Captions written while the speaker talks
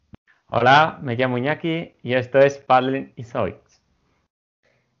Hola, me llamo Iñaki y esto es Paddling is Zoics.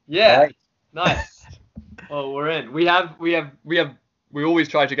 Yeah, Right. nice. Well, we're in. We always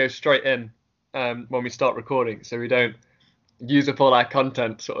try to go straight in when we start recording, so we don't use up all our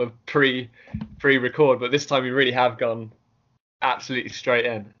content sort of pre-record. But this time we really have gone absolutely straight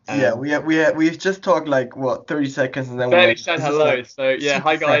in. Yeah, we've just talked like what 30 seconds and then we're Barely like, said this is hello. like So yeah, super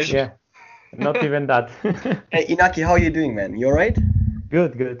hi guys. fresh. Yeah, not even that. Hey Inaki, how are you doing, man? You alright?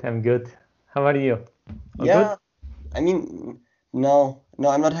 Good, I'm good. How are you? All Yeah, good? I mean, no,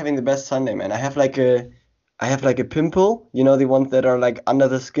 I'm not having the best Sunday, man. I have like a pimple, you know, the ones that are like under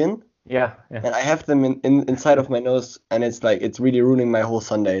the skin, Yeah. and I have them inside of my nose, and it's really ruining my whole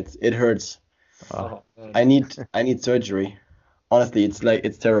Sunday. It hurts. Oh, man. I need surgery. Honestly,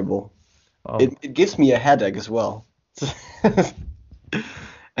 it's terrible. oh. It gives me a headache as well.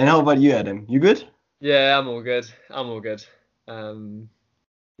 And how about you, Adam? You good? Yeah, I'm all good.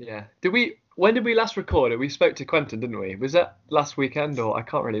 Yeah. When did we last record it? We spoke to Quentin, didn't we? Was that last weekend or I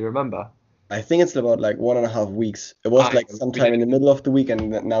can't really remember. I think it's about like 1.5 weeks. It was like We sometime in the middle of the week, and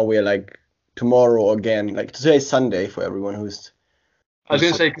now we're like tomorrow again. Like today's Sunday for everyone who's. I was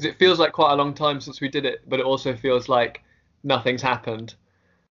going to say, because it feels like quite a long time since we did it, but it also feels like nothing's happened.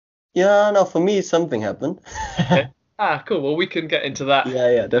 Yeah, no, for me something happened. Okay. Cool. Well, we can get into that.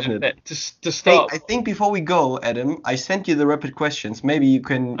 Yeah, definitely. Just to Hey, start. I think before we go, Adam, I sent you the rapid questions. Maybe you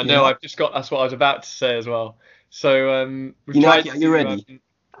can. I know I've just got. That's what I was about to say as well. So we've tried. Inaki, are you ready?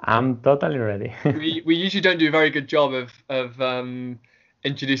 I'm totally ready. We usually don't do a very good job of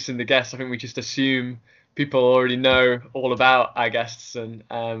introducing the guests. I think we just assume people already know all about our guests, and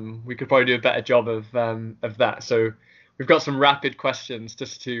we could probably do a better job of that. So we've got some rapid questions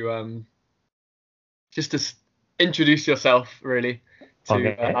just to introduce yourself really to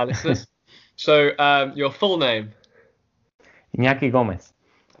Okay. our listeners. So your full name Iñaki Gomez.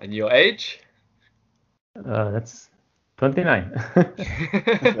 and your age. That's 29.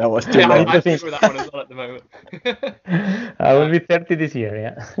 That was too Yeah, late. I struggle with that one as well at the moment. I will be 30 this year,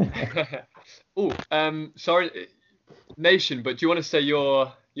 yeah. Sorry, nation, but do you want to say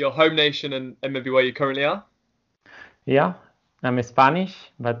your home nation and maybe where you currently are? Yeah, I'm Spanish,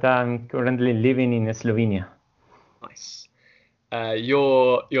 but I'm currently living in Slovenia. Nice.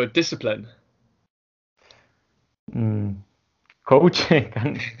 Your discipline. Coach,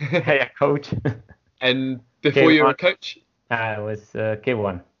 yeah, coach. And before you were a coach? I was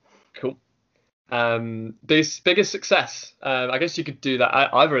K1. Cool. This biggest success. I guess you could do that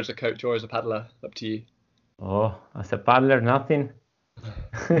either as a coach or as a paddler. Up to you. Oh, as a paddler, nothing.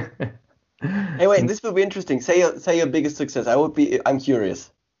 Hey, wait, this will be interesting. Say your biggest success. I'm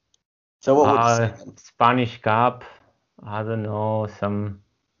curious. So what would you say then? Spanish Cup. I don't know, some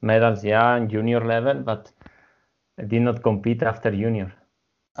medals, yeah, in junior level, but I did not compete after junior.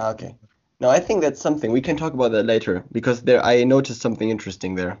 Okay. No, I think that's something we can talk about that later because I noticed something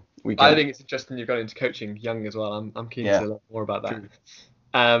interesting there. I think it's interesting you've gone into coaching young as well. I'm keen to learn more about that.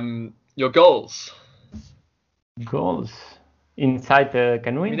 True. Your goals. Goals inside the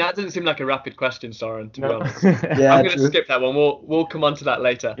canoeing. I mean, that doesn't seem like a rapid question, Soren. To be honest. Yeah, I'm going to skip that one. We'll come on to that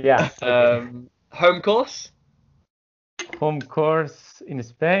later. Yeah. Okay. Home course. Home course in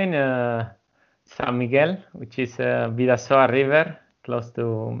Spain, San Miguel, which is Vidasoa River,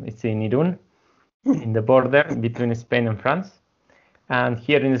 it's in Irún, in the border between Spain and France. And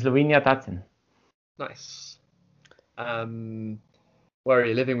here in Slovenia, Tacen. Nice. Where are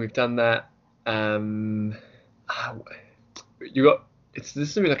you living? We've done that. This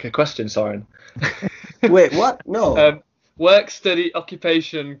is gonna be like a question, Soren. Wait, what? No. Work, study,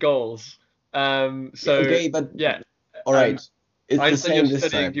 occupation, goals. Okay, but yeah. All right. It's I the same you're this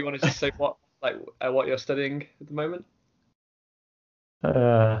studying. time. Do you want to just say what you're studying at the moment?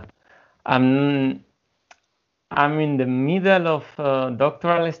 I'm in the middle of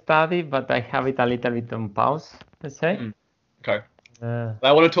doctoral study, but I have it a little bit on pause, let's say. Okay.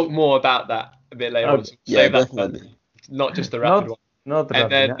 I want to talk more about that a bit later on. So Yeah, definitely. Not just the rapid one. Not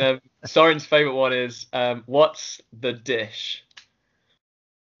and rapid, then Soren's favorite one is what's the dish?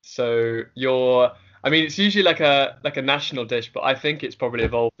 So it's usually like a national dish, but I think it's probably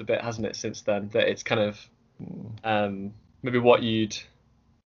evolved a bit, hasn't it, since then? That it's kind of maybe what you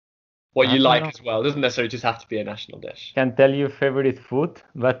like as well. It doesn't necessarily just have to be a national dish. Can tell you favorite food,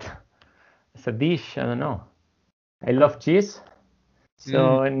 but as a dish, I don't know. I love cheese,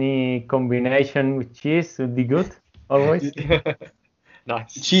 so any combination with cheese would be good, always.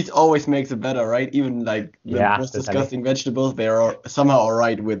 Nice. Cheese always makes it better, right? Even like the most disgusting vegetables, they are somehow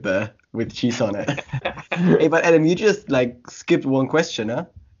alright with cheese on it. Hey, but Adam, you just like skipped one question, huh?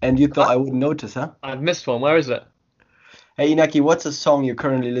 And you thought I wouldn't notice, huh? I've missed one. Where is it? Hey, Inaki, what's a song you're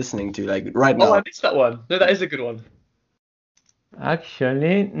currently listening to, like right now? Oh, I missed that one. No, that is a good one.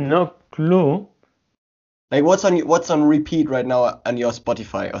 Actually, no clue. Like, what's on repeat right now on your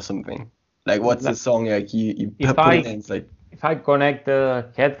Spotify or something? Like, what's the song like you put it in? It's like, if I connect the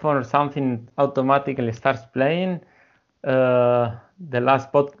headphone or something, automatically starts playing. The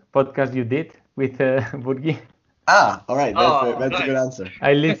last podcast you did with Burgi. All right, that's a good answer.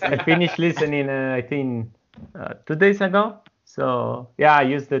 I finished listening, I think 2 days ago. So yeah, I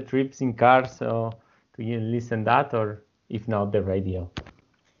use the trips in car so to listen that, or if not, the radio.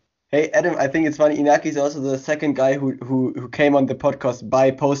 Hey Adam, I think it's funny. Inaki is also the second guy who came on the podcast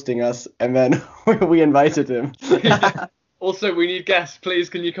by posting us, and then we invited him. Also, we need guests. Please,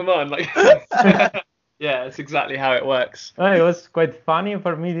 can you come on? Like, yeah, it's exactly how it works. Well, it was quite funny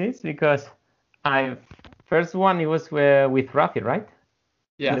for me this because first one it was with Rafi, right?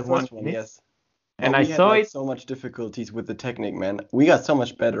 Yeah, the first one, yes. And I saw it. So much difficulties with the technique, man. We got so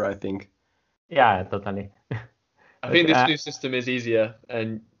much better, I think. Yeah, totally. I think this new system is easier,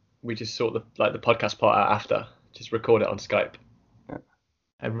 and we just sort the podcast part out after. Just record it on Skype.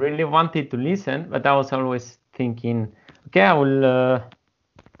 I really wanted to listen, but I was always thinking, okay, I will.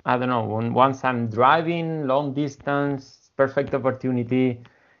 I don't know. Once I'm driving long distance, perfect opportunity,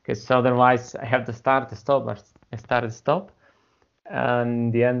 because otherwise I have to start, stop, and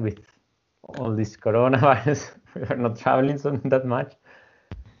in the end with all this coronavirus, we are not traveling so that much.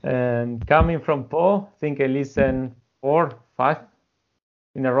 And coming from Po, I think I listened 4, 5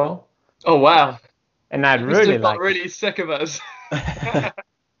 in a row. Oh wow! And I really got really sick of us.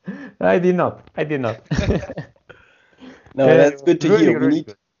 I did not. No, that's good to hear.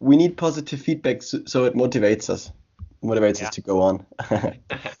 We need positive feedback so it motivates us. Us to go on.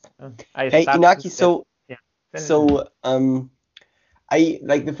 Hey Inaki, I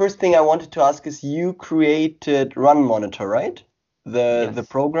like the first thing I wanted to ask is you created Run Monitor, right? The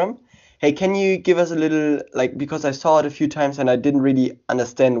program. Hey, can you give us a little, like, because I saw it a few times and I didn't really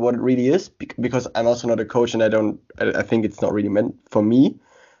understand what it really is, because I'm also not a coach and I think it's not really meant for me.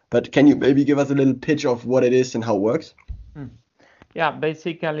 But can you maybe give us a little pitch of what it is and how it works? Yeah,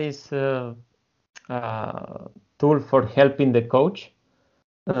 basically it's a tool for helping the coach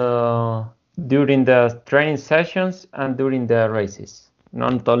during the training sessions and during the races.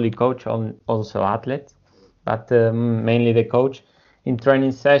 Not only coach, also athletes, but mainly the coach. In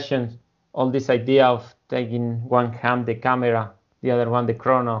training sessions, all this idea of taking one hand the camera, the other one the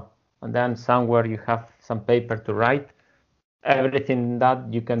chrono, and then somewhere you have some paper to write. Everything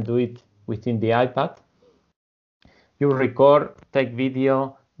that you can do it within the iPad. You record, take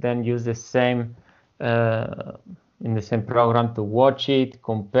video, then use the same in the same program to watch it,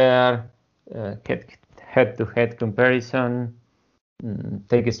 compare, get head-to-head comparison,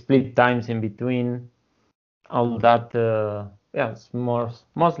 take split times in between, all that. It's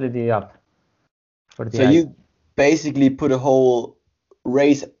mostly the app. So you basically put a whole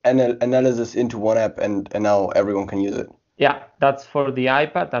race analysis into one app, and now everyone can use it. Yeah, that's for the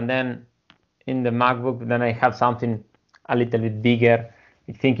iPad, and then in the MacBook, then I have something a little bit bigger,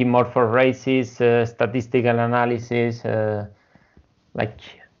 thinking more for races, statistical analysis. Like,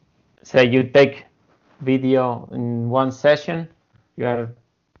 say you take video in one session, the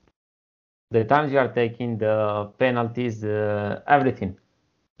times you are taking, the penalties, everything.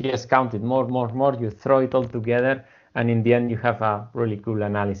 You just count it more. You throw it all together, and in the end, you have a really cool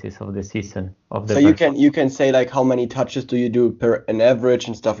analysis of the season of the. So you can say like how many touches do you do per an average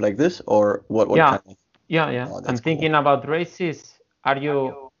and stuff like this, or what? Yeah, kind of... yeah. Oh, I'm thinking about races. Are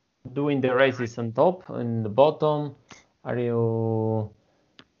you doing the races on top, in the bottom?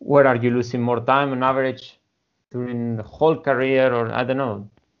 Where are you losing more time on average during the whole career, or I don't know?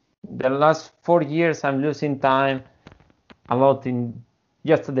 The last 4 years, I'm losing time a lot in.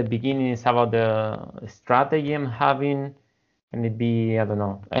 Just at the beginning, it's about the strategy I'm having. Can it be, I don't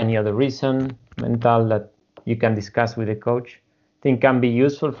know, any other reason, mental, that you can discuss with the coach? I think can be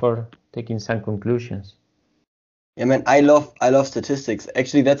useful for taking some conclusions. Yeah, man, I love statistics.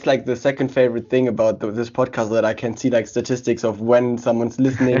 Actually, that's like the second favorite thing about this podcast, that I can see like statistics of when someone's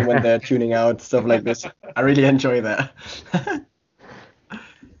listening, when they're tuning out, stuff like this. I really enjoy that.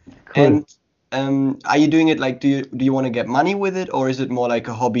 Cool. And are you doing it like, do you want to get money with it, or is it more like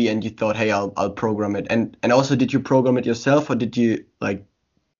a hobby and you thought, hey, I'll program it? And also, did you program it yourself, or did you like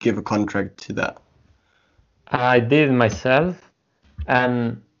give a contract to that? I did it myself,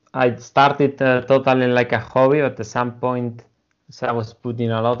 and I started totally like a hobby, but at some point, so I was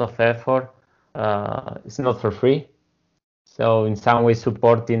putting a lot of effort. It's not for free, so in some way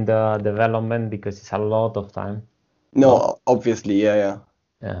supporting the development, because it's a lot of time. No, obviously, yeah.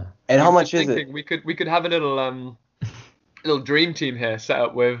 Yeah. And how much is it? We could have a little little dream team here set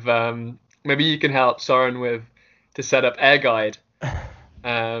up with maybe you can help Soren with to set up AirGuide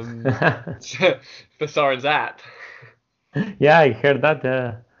for Soren's app. Yeah, I heard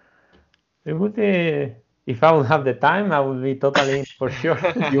that. It would if I would have the time, I would be totally in for sure.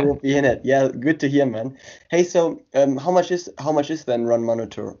 You will be in it. Yeah, good to hear, man. Hey, so how much is then Run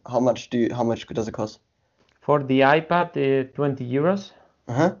Monitor? How much does it cost? For the iPad, 20 euros.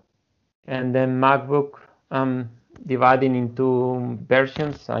 Uh-huh. And then MacBook, dividing into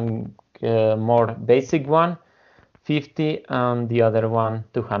versions, and more basic one, 50, and the other one,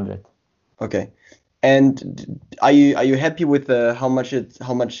 200. Okay. And are you happy with how much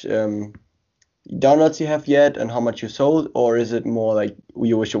downloads you have yet and how much you sold, or is it more like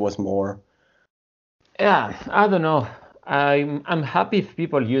you wish it was more? Yeah, I don't know. I'm happy if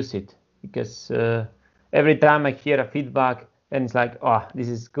people use it, because every time I hear a feedback and it's like, oh, this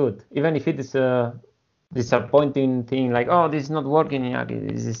is good, even if it is a disappointing thing, like, oh, this is not working,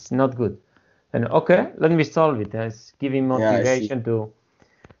 this is not good, and okay, let me solve it. It's giving motivation to,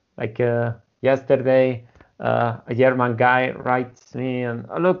 like, yesterday a German guy writes me and,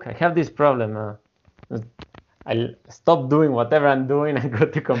 oh, look, I have this problem. I stop doing whatever I'm doing and go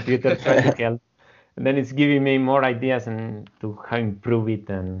to computer, try to help. And then it's giving me more ideas and to how improve it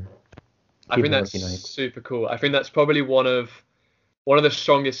and I think that's super cool. I think that's probably one of the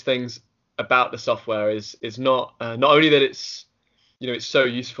strongest things about the software is not only that it's it's so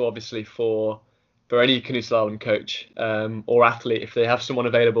useful obviously for any canoe slalom coach or athlete if they have someone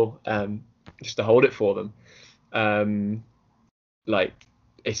available just to hold it for them. Like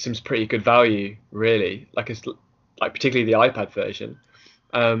it seems pretty good value really. Like it's like particularly the iPad version.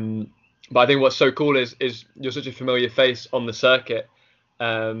 But I think what's so cool is you're such a familiar face on the circuit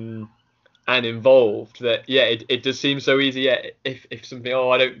and involved that it does seem so easy. If something,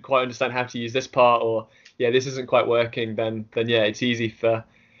 I don't quite understand how to use this part, or this isn't quite working, then it's easy for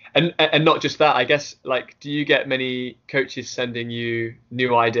and not just that, I guess, like, do you get many coaches sending you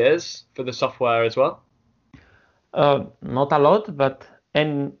new ideas for the software as well? Not a lot, but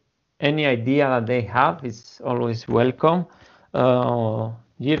any idea that they have is always welcome.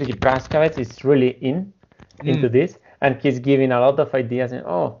 Jiří Praskovec is really into this, and he's giving a lot of ideas. And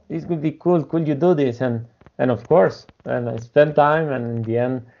this could be cool. Could you do this? And of course, and I spent time, and in the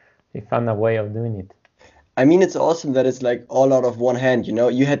end, we found a way of doing it. I mean, it's awesome that it's like all out of one hand.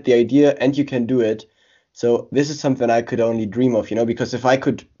 You had the idea and you can do it. So this is something I could only dream of. Because if I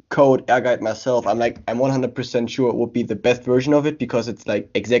could code AirGuide myself, I'm 100% sure it would be the best version of it because it's like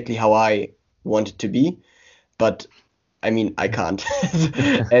exactly how I want it to be. But I mean, I can't,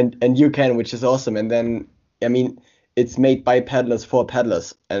 and you can, which is awesome. And then, I mean, it's made by paddlers for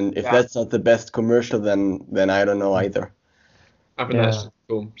paddlers, and if that's not the best commercial, then I don't know either. I think that's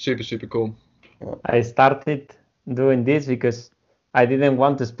cool, super cool. I started doing this because I didn't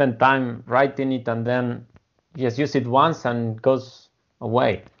want to spend time writing it and then just use it once and it goes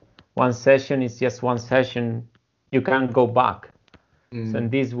away. One session is just one session. You can't go back. So in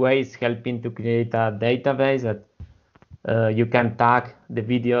this way, it's helping to create a database that you can tag the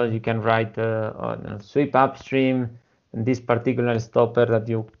videos, you can write sweep upstream, and this particular stopper that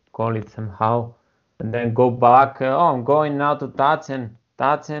you call it somehow, and then go back. I'm going now to Tatsen,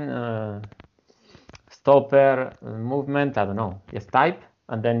 stopper, movement, I don't know, just type,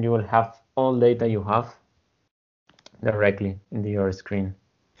 and then you will have all data you have directly in your screen.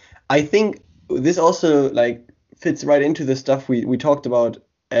 I think this also fits right into the stuff we talked about.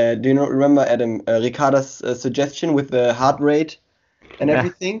 Do you not remember, Adam, Ricardo's suggestion with the heart rate and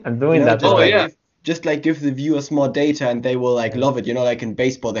everything? I'm doing that. Just give the viewers more data and they will love it. Like in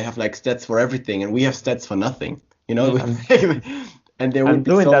baseball, they have stats for everything and we have stats for nothing. And there would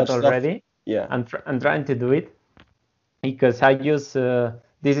be doing so that much already. Stuff. Yeah. I'm trying to do it because I use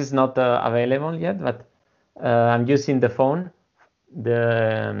this is not available yet, but I'm using the phone,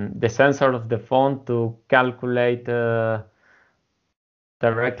 the sensor of the phone to calculate.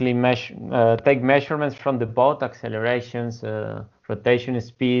 Directly take measurements from the boat, accelerations, rotation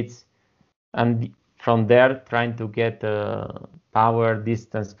speeds, and from there trying to get power,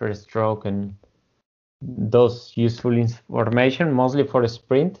 distance per stroke, and those useful information, mostly for a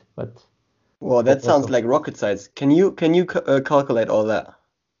sprint. But well, that sounds like rocket science. Can you calculate all that?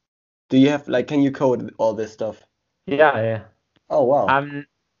 Do you have can you code all this stuff? Yeah. Oh wow.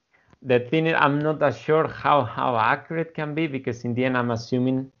 The thing is, I'm not as sure how accurate it can be because in the end I'm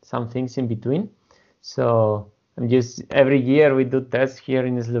assuming some things in between. So I'm just every year we do tests here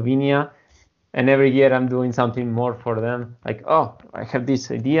in Slovenia, and every year I'm doing something more for them. Like, I have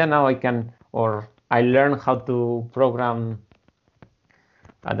this idea now, I learn how to program.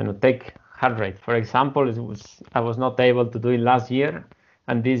 I don't know, take heart rate. For example, I was not able to do it last year,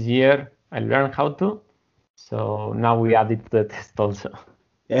 and this year I learned how to. So now we add it to the test also.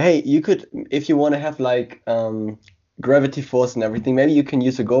 Yeah, hey, you could, if you want to have like gravity force and everything, maybe you can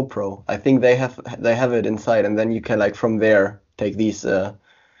use a GoPro. I think they have it inside, and then you can like from there take these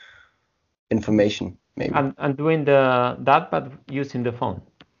information maybe. And doing that, but using the phone.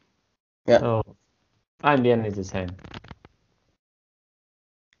 Yeah. So in the end, it's the same.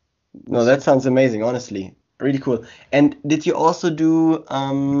 No, that sounds amazing, honestly. Really cool. And did you also do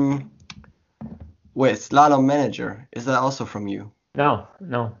wait, Slalom Manager? Is that also from you? No,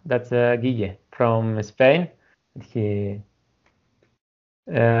 that's Guille from Spain. He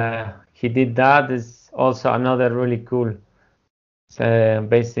did that. Is also another really cool. It's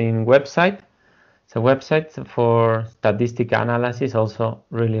based in website. It's a website for statistical analysis. Also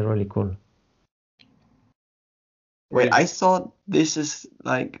really, really cool. Wait, I thought this is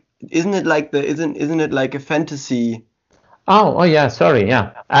like, isn't it like a fantasy? Oh yeah, sorry.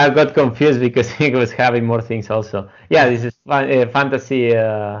 Yeah, I got confused because he was having more things also. Yeah, this is fantasy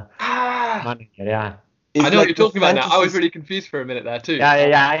manager. Yeah. It's I know like what you're the talking about now. I was fantasy- really confused for a minute there too.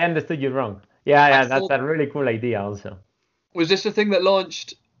 Yeah. I understood you wrong. Yeah. That's thought- a really cool idea also. Was this the thing that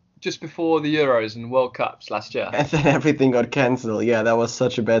launched just before the Euros and World Cups last year? And then everything got cancelled. Yeah, that was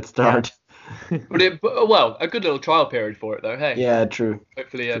such a bad start. But well, a good little trial period for it though. Hey, Yeah, true.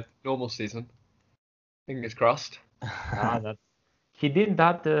 hopefully a normal season. Fingers crossed. He did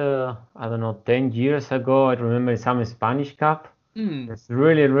that. I don't know, 10 years ago. I remember some Spanish Cup. It's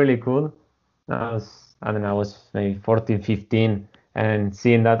really, really cool. I was maybe 14, 15, and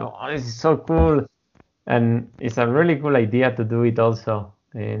seeing that, oh, this is so cool. And it's a really cool idea to do it also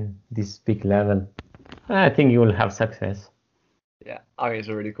in this big level. I think you will have success. Yeah, I think it's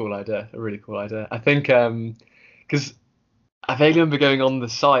a really cool idea. I think because I vaguely remember going on the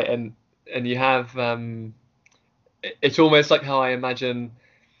site and you have it's almost like how I imagine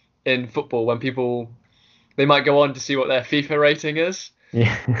in football when people they might go on to see what their FIFA rating is.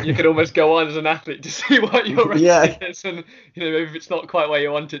 Yeah. You could almost go on as an athlete to see what your rating Yeah. is, and maybe if it's not quite where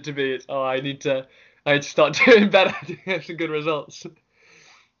you want it to be, it's I need to start doing better to get some good results.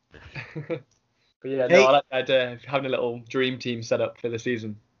 But yeah, no, Hey. I like the idea of having a little dream team set up for the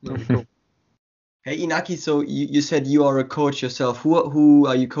season. That'd be cool. Hey Inaki, so you said you are a coach yourself. Who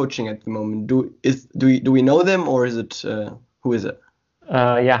are you coaching at the moment? Do we know them, or is it who is it?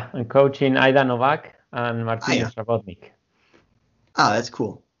 Yeah, I'm coaching Aida Novak and Martina yeah. Srabotnik. Ah, that's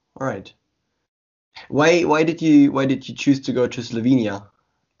cool. All right. Why did you choose to go to Slovenia,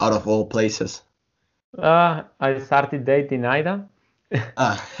 out of all places? I started dating Aida,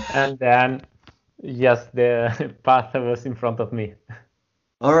 and then just the path was in front of me.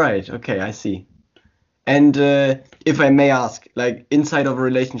 All right. Okay, I see. And if I may ask, like inside of a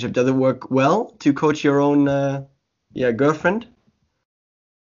relationship, does it work well to coach your own girlfriend?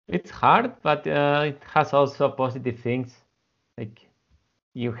 It's hard, but it has also positive things. Like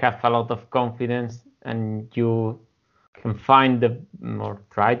you have a lot of confidence, and you can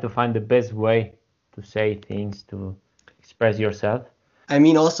try to find the best way to say things, to express yourself. I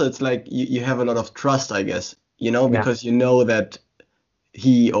mean, also it's like you have a lot of trust, I guess, because you know that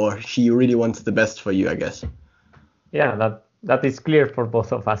he or she really wants the best for you, I guess. Yeah, that is clear for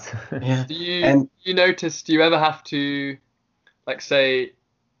both of us. Yeah. Do you notice? Do you ever have to, like, say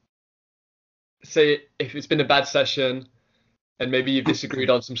if it's been a bad session, and maybe you've disagreed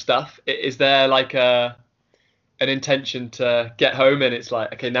on some stuff? Is there like an intention to get home, and it's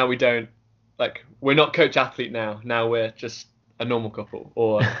like, okay, now we're not coach athlete now. Now we're just a normal couple,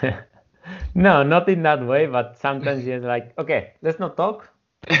 or No, not in that way, but sometimes you're like, okay, let's not talk.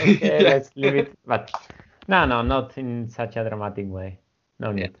 Okay, let's leave it. But no, not in such a dramatic way.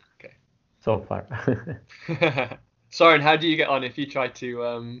 No need. Okay. So far. Soren, how do you get on if you try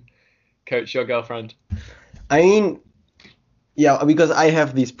to coach your girlfriend? I mean, yeah, because I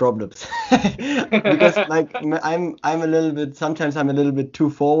have these problems. Because like I'm a little bit, sometimes I'm a little bit too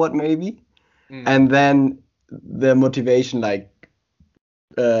forward maybe. And then the motivation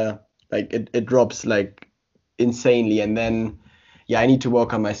it drops like insanely, and then I need to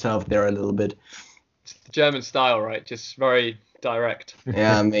work on myself there a little bit. It's the German style, right? Just very direct.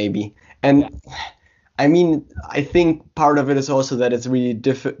 Yeah, maybe. And I mean, I think part of it is also that it's really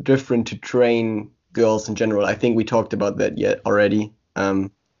different to train girls in general. I think we talked about that already.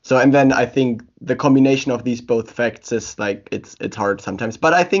 So, and then I think the combination of these both facts is like it's hard sometimes,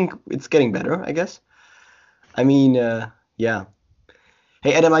 but I think it's getting better, I guess. I mean, yeah.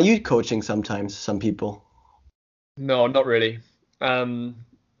 Hey, Adam, are you coaching sometimes some people? No, not really.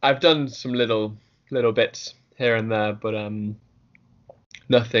 I've done some little bits here and there, but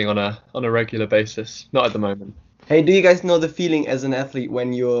nothing on a regular basis. Not at the moment. Hey, do you guys know the feeling as an athlete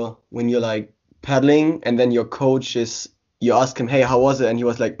when you're like paddling and then your coach you ask him, hey, how was it? And he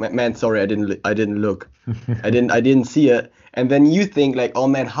was like, man, sorry, I didn't look. I didn't see it. And then you think like, oh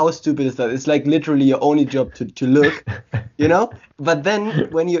man, how stupid is that? It's like literally your only job to look, you know? But then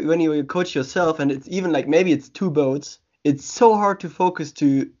when you coach yourself, and it's even like maybe it's two boats, it's so hard to focus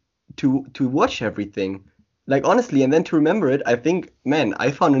to watch everything. Like honestly, and then to remember it, I think, man, I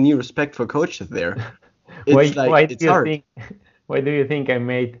found a new respect for coaches there. It's why it's hard. Why do you think I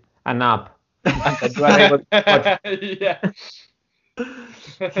made an app? And that you are able to watch? Yeah.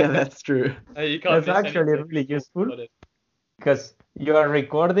 Yeah, that's true. You can't That's miss actually anything. really useful. Got it. Because you are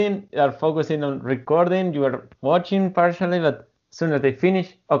recording, you are focusing on recording, you are watching partially, but as soon as they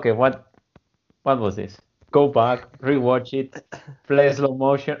finish, okay, what was this? Go back, rewatch it, play slow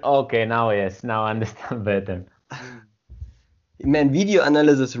motion. Okay, now I understand better. Man, video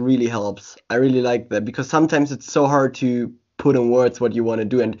analysis really helps. I really like that because sometimes it's so hard to put in words what you want to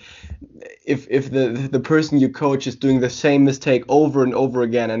do, and if the person you coach is doing the same mistake over and over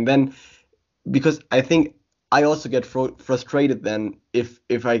again, and then because I think I also get frustrated then if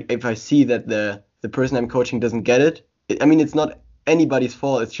I see that the person I'm coaching doesn't get it. I mean, it's not anybody's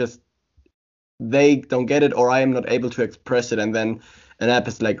fault. It's just they don't get it, or I am not able to express it, and then an app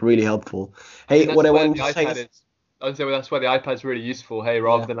is like really helpful. Hey, what I wanted to say is, I'd say that's where the iPad's really useful. Hey,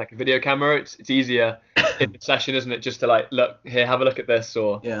 rather than like a video camera, it's easier in the session, isn't it? Just to like look here, have a look at this,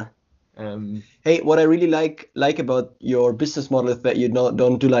 or yeah. Um, Hey, what I really like about your business model is that you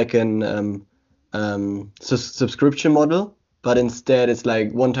don't do like an subscription model, but instead it's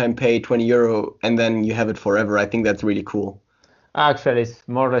like one-time pay €20 and then you have it forever. I think that's really cool. Actually, it's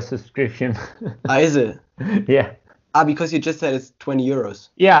more a subscription. Is it? Yeah. Because you just said it's €20.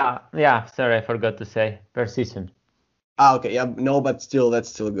 Yeah. Sorry, I forgot to say per season. Okay. Yeah. No, but still, that's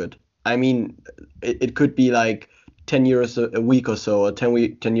still good. I mean, it could be like €10 a week or so, or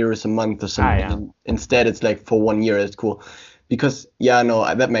 €10 a month or something. Yeah. Instead, it's like for 1 year. It's cool. Because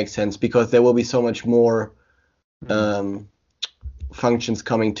that makes sense, because there will be so much more functions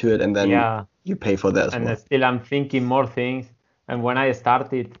coming to it, and then you pay for that as well. And still I'm thinking more things, and when I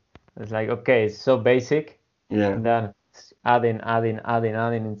started, it's like, okay, it's so basic. Yeah. And then adding,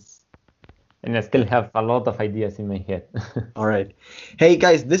 and I still have a lot of ideas in my head. All right. Hey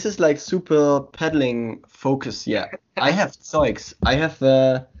guys, this is like super paddling focus. Yeah. I have Zeugs. I have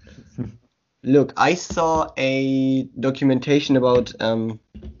look, I saw a documentation about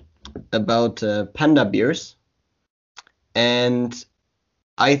panda bears, and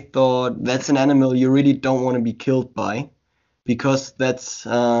I thought that's an animal you really don't want to be killed by, because that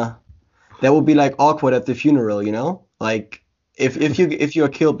would be like awkward at the funeral, you know? Like if you're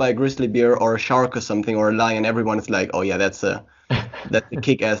killed by a grizzly bear or a shark or something, or a lion, everyone is like, oh yeah, that's a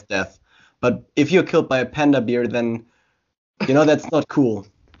kick-ass death. But if you're killed by a panda bear, then that's not cool.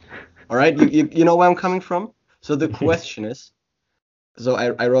 All right, you know where I'm coming from? So the question is, so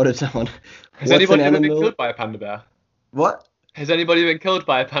I wrote it down. Has anybody ever been killed by a panda bear? What? Has anybody been killed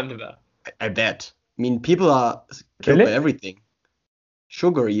by a panda bear? I bet. I mean, people are killed by everything.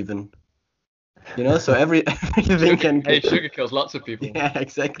 Sugar even. So everything can. Hey, sugar kills lots of people. Yeah,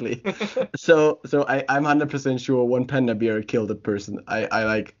 exactly. So I'm 100% sure one panda bear killed a person.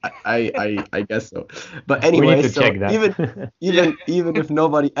 I guess so. But anyway, so check that. even if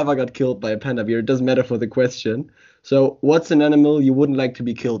nobody ever got killed by a panda bear, it doesn't matter for the question. So what's an animal you wouldn't like to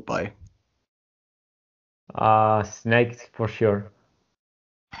be killed by? Snakes for sure.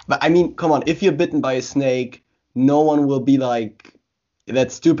 But I mean, come on, if you're bitten by a snake, no one will be like,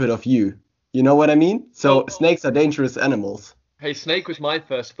 that's stupid of you. You know what I mean? So snakes are dangerous animals. Hey, snake was my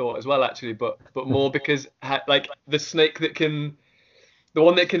first thought as well, actually, but more because like the snake the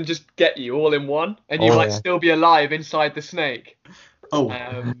one that can just get you all in one, and you might still be alive inside the snake.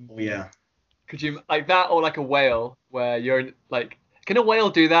 Yeah. Could you like that, or like a whale where you're in, like, can a whale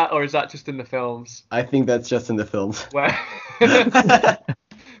do that, or is that just in the films? I think that's just in the films. Where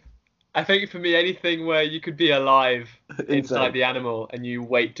I think for me, anything where you could be alive inside the animal and you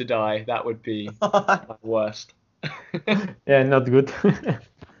wait to die, that would be my worst. Yeah, not good.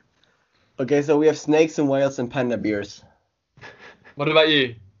 Okay, so we have snakes and whales and panda bears. What about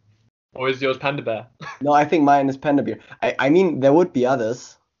you? Or is yours panda bear? No, I think mine is panda bear. I mean, there would be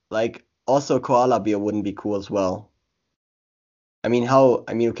others. Like, also koala bear wouldn't be cool as well.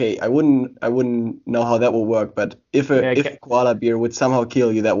 Okay, I wouldn't know how that would work, but if a koala bear would somehow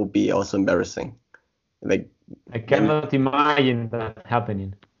kill you, that would be also embarrassing. Like, I cannot imagine that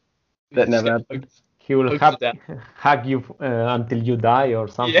happening. That never happened. He will hug you until you die or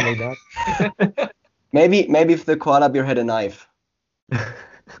something like that. Maybe if the koala bear had a knife,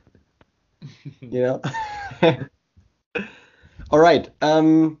 You know. All right.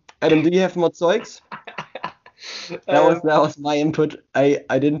 Adam, do you have more Zeugs? That was my input. I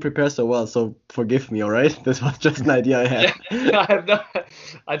didn't prepare so well, so forgive me. All right. This was just an idea I had. Yeah,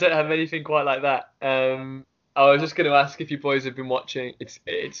 I don't have anything quite like that. I was just going to ask if you boys have been watching. It's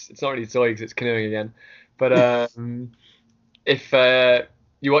not really Zoigs, it's canoeing again. But if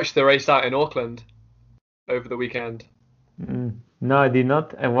you watched the race out in Auckland over the weekend. No, I did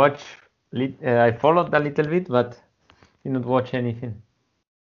not. I followed a little bit, but did not watch anything.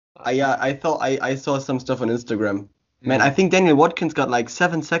 I thought I saw some stuff on Instagram. Man, I think Daniel Watkins got like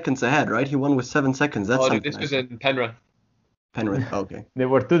 7 seconds ahead, right? He won with 7 seconds. That's something. This was in Penrith. Penrith. Oh, okay. They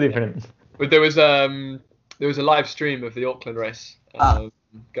were two different. But there was a live stream of the Auckland race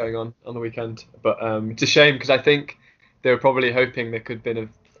going on the weekend. But it's a shame because I think they were probably hoping it could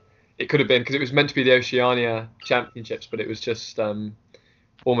have been because it was meant to be the Oceania Championships, but it was just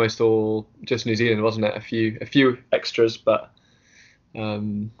almost all just New Zealand, wasn't it? A few extras, but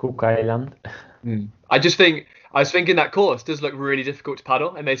Cook Island. I was thinking that course does look really difficult to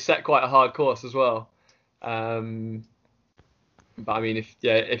paddle, and they set quite a hard course as well. But I mean, if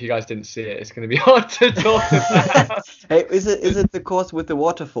you guys didn't see it, it's going to be hard to talk about. Hey, is it the course with the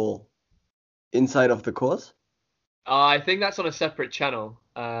waterfall inside of the course? I think that's on a separate channel.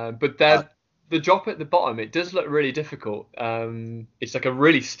 But the drop at the bottom, it does look really difficult. It's like a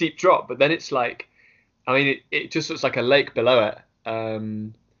really steep drop, but then it's like, I mean, it just looks like a lake below it.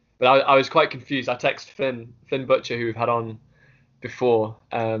 But I was quite confused. I texted Finn Butcher, who we've had on before,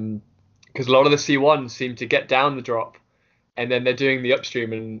 because a lot of the C1s seem to get down the drop, and then they're doing the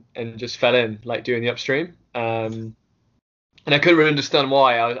upstream and just fell in, like doing the upstream. And I couldn't really understand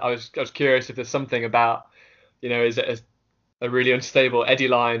why. I was curious if there's something about, is it a really unstable eddy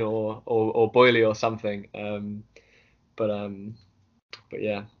line or buoy or something. But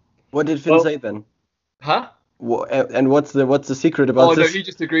yeah. What did Finn say then? Huh? And what's the secret about this? No, he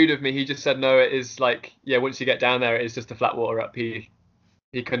just agreed with me. He just said no. It is like, once you get down there, it is just a flat water up. He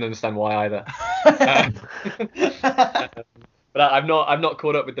couldn't understand why either. But I've not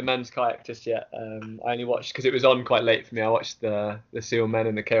caught up with the men's kayak just yet. I only watched because it was on quite late for me. I watched the Seal men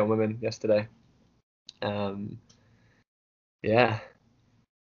and the KO women yesterday. Yeah.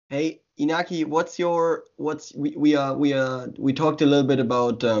 Hey Inaki, we talked a little bit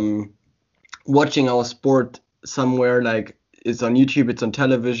about watching our sport somewhere, like it's on YouTube, it's on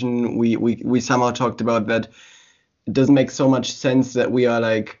television. We somehow talked about that. It doesn't make so much sense that we are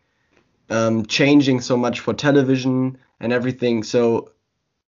like changing so much for television and everything. So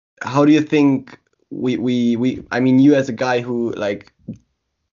how do you think I mean, you as a guy who like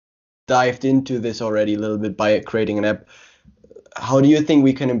dived into this already a little bit by creating an app, how do you think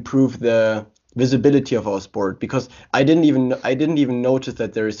we can improve the visibility of our sport? Because I didn't even notice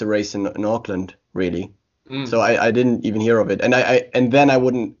that there is a race in Auckland, really. So I didn't even hear of it, and then I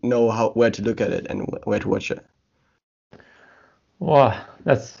wouldn't know where to look at it and where to watch it. Wow,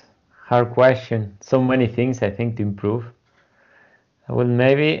 that's a hard question. So many things I think to improve. I will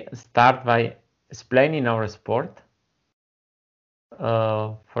maybe start by explaining our sport.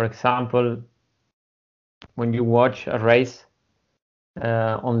 For example, when you watch a race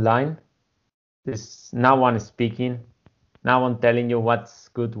online, there's no one speaking, no one telling you what's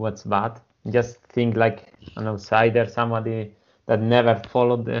good, what's bad. Just think like an outsider, somebody that never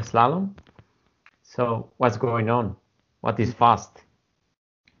followed the slalom. So what's going on? What is fast?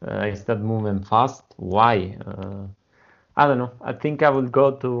 Is that movement fast? Why? I don't know. I think I will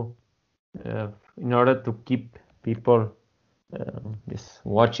go to, in order to keep people just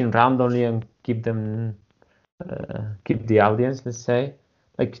watching randomly and keep them, keep the audience, let's say,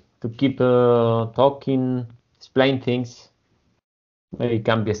 like to keep talking, explain things. Maybe it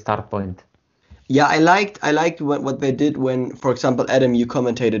can be a start point. Yeah, I liked what they did when, for example, Adam, you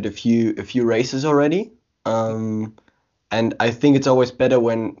commentated a few races already. And I think it's always better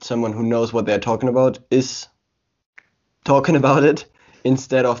when someone who knows what they're talking about is talking about it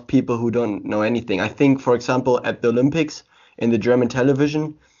instead of people who don't know anything. I think, for example, at the Olympics in the German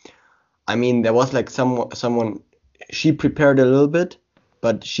television, I mean, there was like someone, she prepared a little bit,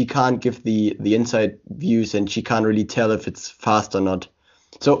 but she can't give the inside views and she can't really tell if it's fast or not.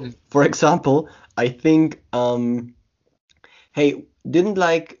 So, for example, I think, hey, didn't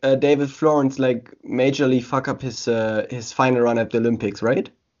like David Florence like majorly fuck up his final run at the Olympics, right?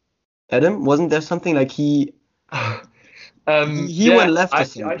 Adam, wasn't there something like he went left or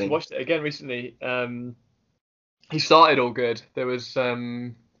something? I watched it again recently. He started all good. There was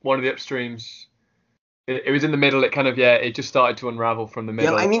one of the upstreams. It was in the middle. It kind of it just started to unravel from the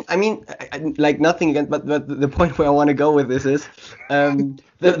middle. Yeah, like nothing against, but the point where I want to go with this is,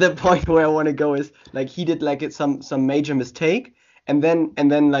 the point where I want to go is like he did like some major mistake, and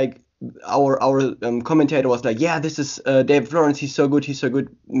then like our commentator was like, yeah, this is David Florence. He's so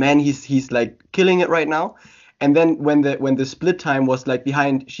good, man. He's like killing it right now. And then when the split time was like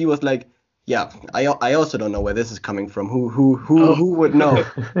behind, she was like, yeah, I also don't know where this is coming from. Who would know?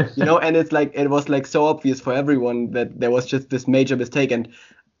 You know, and it's like it was like so obvious for everyone that there was just this major mistake, and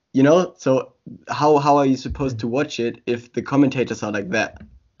you know, so how are you supposed to watch it if the commentators are like that?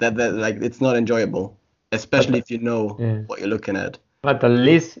 That like it's not enjoyable, especially if you know what you're looking at. But at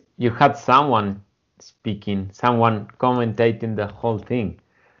least you had someone speaking, someone commentating the whole thing.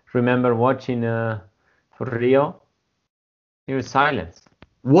 Remember watching for Rio? It was silence.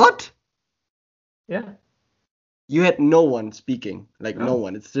 What? Yeah. You had no one speaking, like no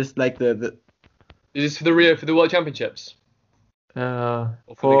one. It's just like the. Is this for the World Championships? For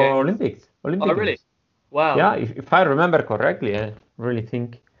Olympics. Oh, really? Wow. Yeah, if I remember correctly, I really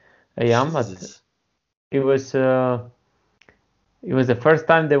think I am. Jesus. But it was the first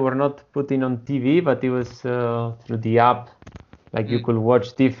time they were not putting on TV, but it was through the app. Like you could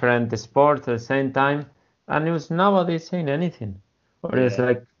watch different sports at the same time, and it was nobody saying anything. Or it's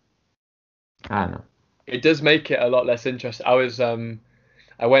like, I don't know. It does make it a lot less interesting.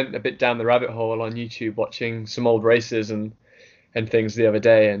 I went a bit down the rabbit hole on YouTube watching some old races and things the other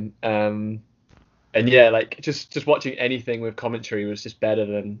day, and yeah, like just watching anything with commentary was just better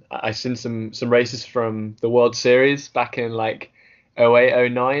than I seen some races from the World Series back in like 2008,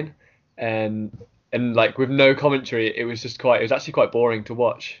 2009, and like with no commentary, it was actually quite boring to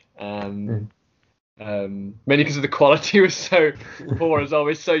watch. Mainly because of the quality was so poor as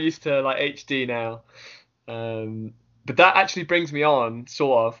always, so used to like HD now. But that actually brings me on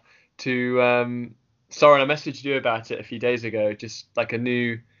sort of to Soren, I messaged you about it a few days ago, just like a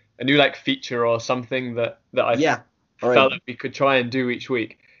new like feature or something that I felt like we could try and do each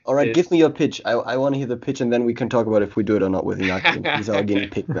week. All right, give me your pitch. I want to hear the pitch, and then we can talk about if we do it or not with Inaki. He's our guinea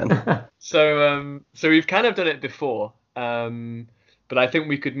pig then. So we've kind of done it before, but I think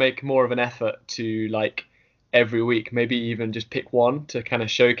we could make more of an effort to like every week, maybe even just pick one to kind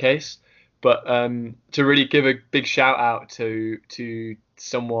of showcase. But to really give a big shout out to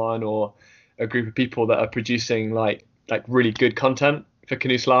someone or a group of people that are producing like really good content for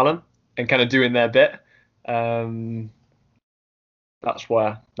canoe slalom and kind of doing their bit.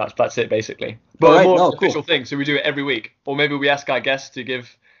 That's it basically. But more of an official thing, so we do it every week, or maybe we ask our guests to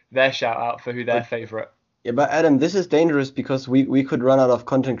give their shout out for who their favorite. Yeah, but Adam, this is dangerous because we could run out of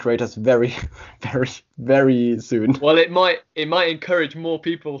content creators very, very, very soon. Well, it might encourage more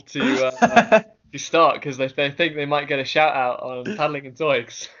people to start because they think they might get a shout out on Paddling and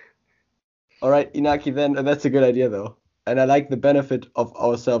Zoiks. All right, Inaki, then that's a good idea though, and I like the benefit of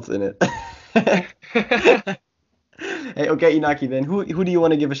ourselves in it. Hey, okay, Inaki, then who do you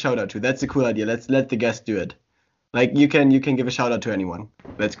want to give a shout out to? That's a cool idea. Let's let the guest do it. Like you can give a shout out to anyone.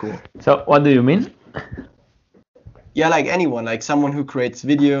 That's cool. So what do you mean? Yeah, like anyone, like someone who creates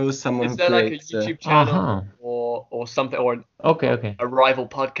videos, someone who creates. Is there like a YouTube channel or something, or okay, a rival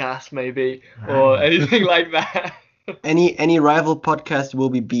podcast maybe, or anything like that? Any rival podcast will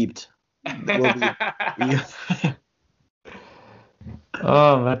be beeped.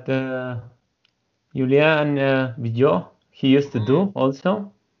 Oh, but Julian Villot, he used to do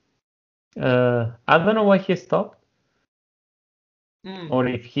also. I don't know why he stopped, or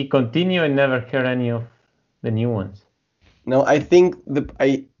if he continued and never heard any of the new ones. No, I think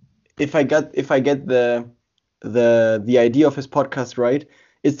if I get the idea of his podcast right,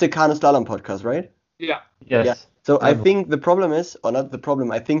 it's the Canoe Slalom podcast, right? Yeah. Yes. Yeah. So I think the problem is, or not the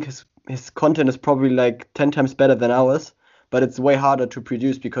problem, I think his content is probably like 10 times better than ours, but it's way harder to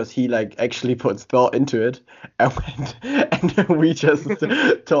produce because he like actually puts thought into it, and we just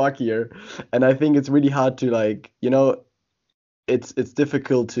talk here. And I think it's really hard to like, you know, it's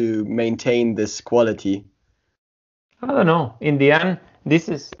difficult to maintain this quality. I don't know. In the end,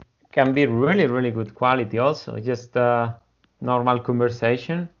 this can be really, really good quality also. Just normal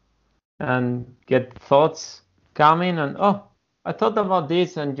conversation and get thoughts coming and, oh, I thought about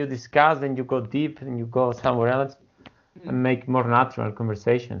this, and you discuss and you go deep and you go somewhere else and make more natural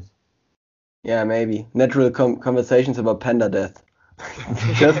conversations. Yeah, maybe. Natural conversations about panda death.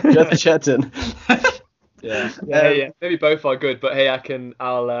 just chatting. Yeah. Maybe both are good, but hey,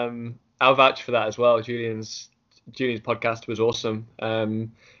 I'll vouch for that as well. Julian's podcast was awesome.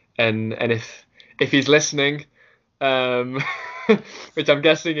 And if he's listening, which I'm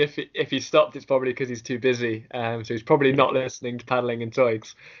guessing if he stopped, it's probably because he's too busy. So he's probably not listening to Paddling and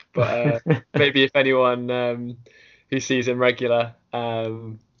Toigs. But maybe if anyone who sees him regular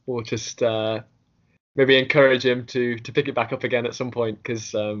will just maybe encourage him to pick it back up again at some point,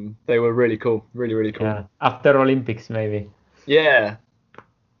 because they were really cool, really, really cool. Yeah, after Olympics maybe. Yeah,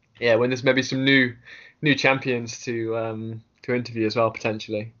 when there's maybe some new champions to interview as well,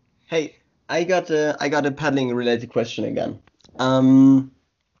 potentially. Hey, I got a paddling related question again,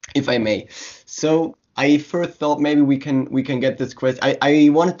 if I may. So I first thought maybe we can get this question. I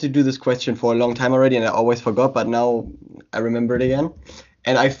wanted to do this question for a long time already, and I always forgot, but now I remember it again.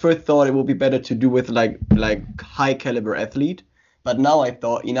 And I first thought it would be better to do with like high caliber athlete, but now I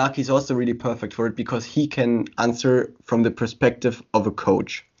thought Inaki is also really perfect for it because he can answer from the perspective of a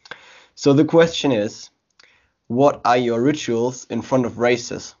coach. So the question is, what are your rituals in front of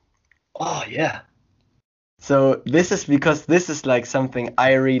races? Oh yeah. So this is because this is like something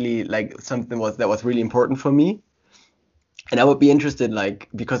I really like, something that was really important for me. And I would be interested, like,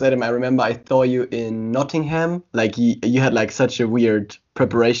 because Adam, I remember I saw you in Nottingham, like you had like such a weird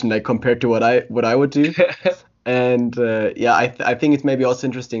preparation, like compared to what I would do. And yeah, I think it's maybe also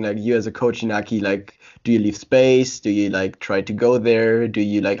interesting, like you as a coach, Inaki, like, do you leave space? Do you like try to go there? Do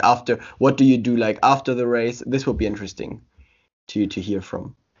you like what do you do like after the race? This would be interesting to hear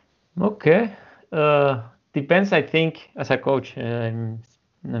from. Okay. Depends, I think, as a coach, I'm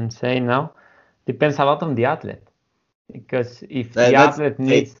saying now, depends a lot on the athlete. Because if the athlete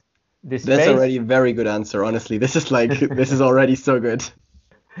needs the space... That's already a very good answer, honestly. This is like, this is already so good.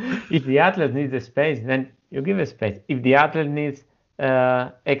 If the athlete needs the space, then you give a space. If the athlete needs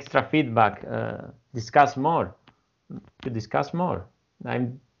extra feedback, discuss more. I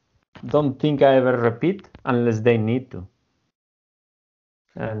don't think I ever repeat unless they need to.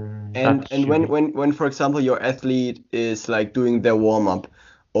 And when for example your athlete is like doing their warm up,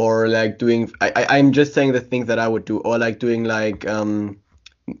 or like doing I'm just saying the things that I would do, or like doing like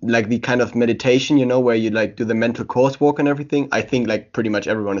the kind of meditation, you know, where you like do the mental course walk and everything. I think like pretty much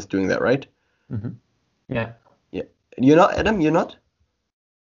everyone is doing that, right? Mm-hmm. Yeah. You're not, Adam? You're not?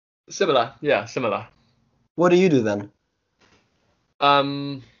 Similar. What do you do then? I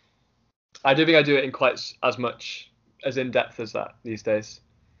don't think I do it in quite as much as in depth as that these days.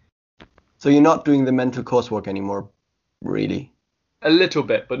 So you're not doing the mental coursework anymore, really? A little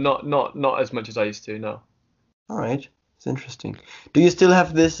bit, but not as much as I used to. No. All right, it's interesting. Do you still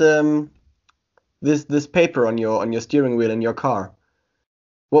have this this paper on your steering wheel in your car?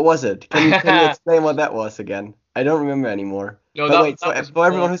 What was it? Can you explain what that was again? I don't remember anymore. No, but wait, so for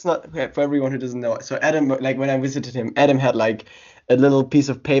everyone who doesn't know, so Adam, like when I visited him, Adam had like a little piece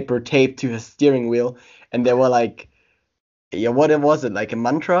of paper taped to his steering wheel, and there were like, yeah, what was it, like a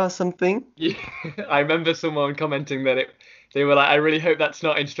mantra or something? Yeah, I remember someone commenting that they were like, I really hope that's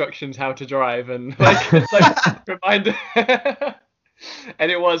not instructions how to drive, and like reminder.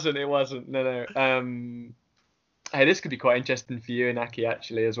 And it wasn't. No. Hey, this could be quite interesting for you, Inaki,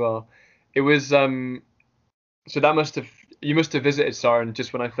 actually, as well. It was so you must have visited Soren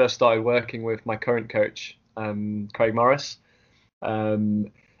just when I first started working with my current coach, Craig Morris.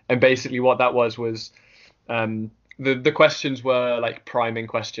 And basically what that was the questions were like priming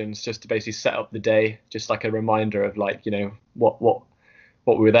questions, just to basically set up the day, just like a reminder of like, you know, what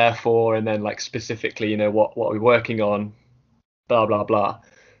we were there for, and then like specifically, you know, what we're working on, blah blah blah.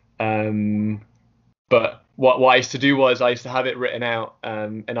 But what I used to do was I used to have it written out,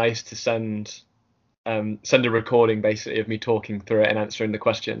 and I used to send a recording basically of me talking through it and answering the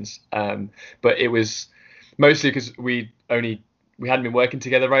questions. But it was mostly because we hadn't been working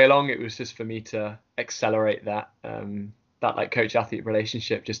together very long. It was just for me to accelerate that like coach athlete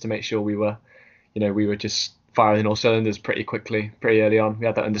relationship, just to make sure we were just firing all cylinders pretty early on. We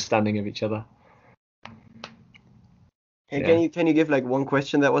had that understanding of each other. Hey, yeah. Can you give like one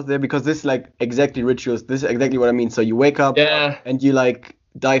question that was there, because this is like exactly rituals. This is exactly what I mean. So you wake up, yeah, and you like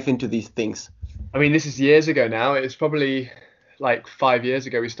dive into these things. I mean, this is years ago now. It's probably like 5 years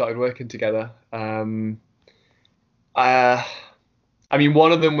ago we started working together. I mean,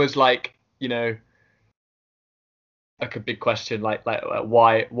 one of them was like, you know, like a big question, like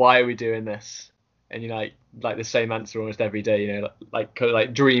why are we doing this? And you know, like the same answer almost every day. You know,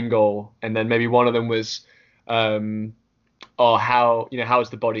 like dream goal. And then maybe one of them was, how's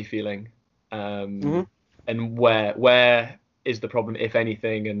the body feeling? And where is the problem, if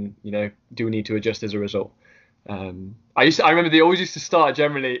anything, and you know, do we need to adjust as a result? I remember they always used to start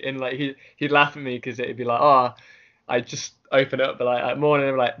generally in like he'd laugh at me because it'd be like, I just open up like morning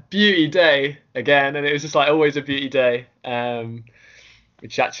and like beauty day again, and it was just like always a beauty day,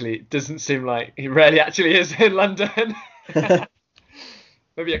 which actually doesn't seem like it rarely actually is in London.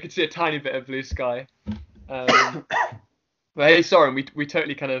 Maybe I could see a tiny bit of blue sky. But hey, Soren, we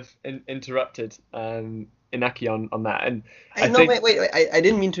totally kind of interrupted Inaki on that, and I No, think wait. I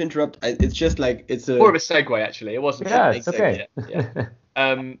didn't mean to interrupt. It's just like it's more of a segue actually. It wasn't. Yeah, it's exactly. okay.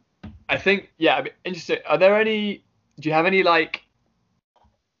 Yeah. I think I'd be interested. Are there any? Do you have any like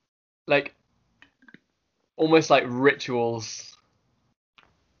almost like rituals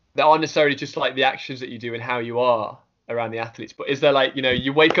that aren't necessarily just like the actions that you do and how you are around the athletes, but is there like,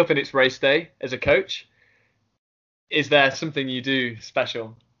 you wake up and it's race day as a coach? Is there something you do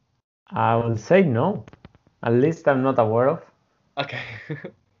special? I will say no. At least I'm not aware of. Okay.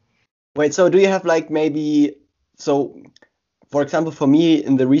 Wait, so do you have like maybe so for example, for me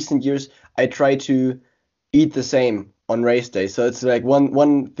in the recent years, I try to eat the same on race day. So it's like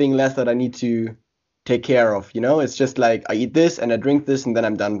one thing less that I need to take care of, It's just like I eat this and I drink this and then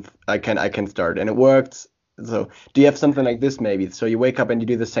I'm done. I can start and it works. So do you have something like this maybe? So you wake up and you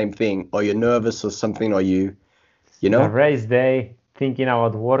do the same thing, or you're nervous or something, or you The know? race day, thinking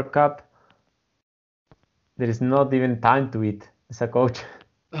about World Cup, there is not even time to eat as a coach.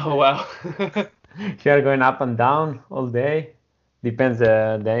 Oh wow. You are going up and down all day. Depends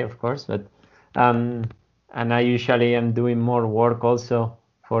the day, of course, but and I usually am doing more work also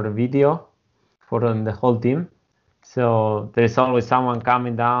for video for the whole team. So there's always someone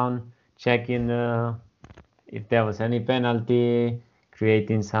coming down, checking if there was any penalty,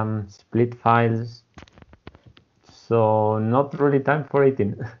 creating some split files. So not really time for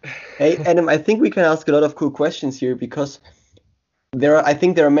eating. Hey, Adam, I think we can ask a lot of cool questions here because I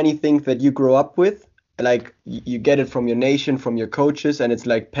think there are many things that you grow up with, like you get it from your nation, from your coaches, and it's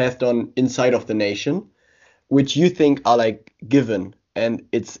like passed on inside of the nation, which you think are like given, and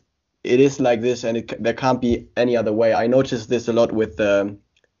it is like this, and there can't be any other way. I noticed this a lot with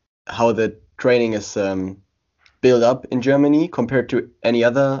how the training is built up in Germany compared to any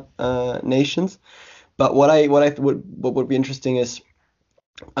other nations. But what would be interesting is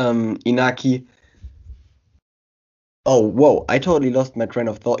Inaki. Oh, whoa! I totally lost my train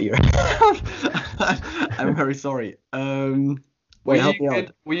of thought here. I'm very sorry. Wait, help me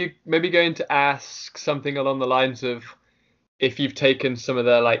out. Were you maybe going to ask something along the lines of if you've taken some of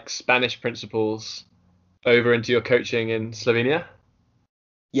the like Spanish principles over into your coaching in Slovenia?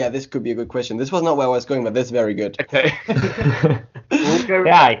 Yeah, this could be a good question. This was not where I was going, but that's very good. Okay.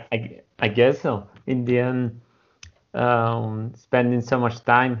 Yeah, I guess so. In the end, spending so much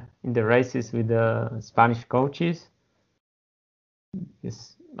time in the races with the Spanish coaches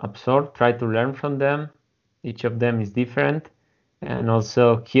is absurd. Try to learn from them. Each of them is different. And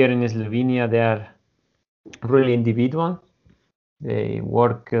also here in Slovenia, they are really individual. They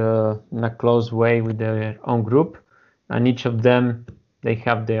work in a close way with their own group, and each of them, they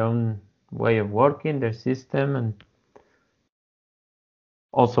have their own way of working, their system, and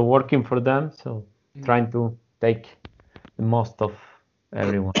also working for them. So trying to take the most of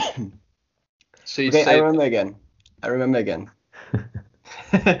everyone. So you Okay, say I remember again.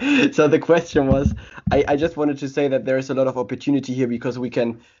 So the question was, I just wanted to say that there is a lot of opportunity here because we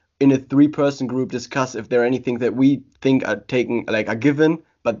can, in a 3-person group, discuss if there are anything that we think are taken, like are given,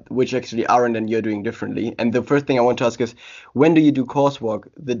 but which actually aren't and you're doing differently. And the first thing I want to ask is, when do you do coursework?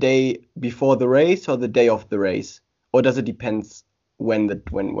 The day before the race or the day of the race? Or does it depend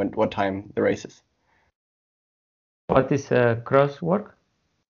what time the race is? What is crosswork?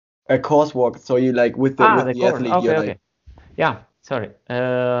 A coursework, so you like with the course. athlete, Okay, you're okay. like, Yeah, sorry.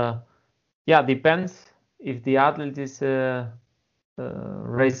 Yeah, depends if the athlete is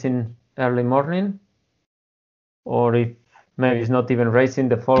racing early morning or if maybe it's not even racing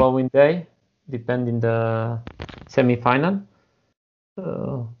the following day, depending the semi-final.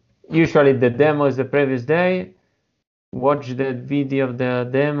 Usually the demo is the previous day. Watch the video of the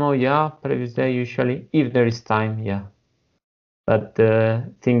demo, yeah, previous day usually, if there is time, yeah. But I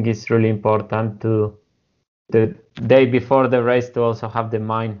think it's really important to the day before the race to also have the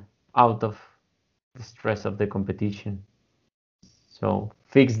mind out of the stress of the competition. So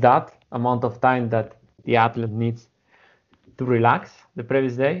fix that amount of time that the athlete needs to relax the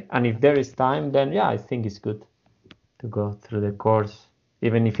previous day. And if there is time, then yeah, I think it's good to go through the course,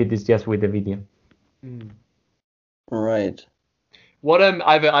 even if it is just with the video. right. what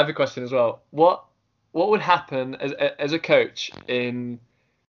I have a question as well. What would happen as a coach in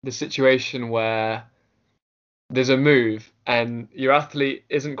the situation where there's a move and your athlete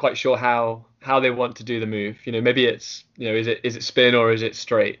isn't quite sure how they want to do the move? Maybe it's is it spin or is it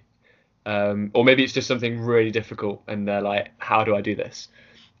straight? Or maybe it's just something really difficult and they're like, how do I do this?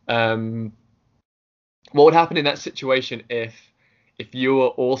 What would happen in that situation if you were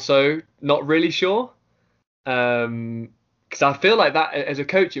also not really sure Because I feel like that as a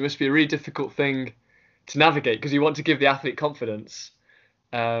coach, it must be a really difficult thing to navigate because you want to give the athlete confidence.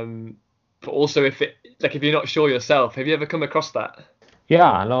 But also if you're not sure yourself, have you ever come across that?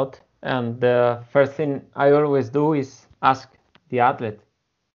 Yeah, a lot. And the first thing I always do is ask the athlete,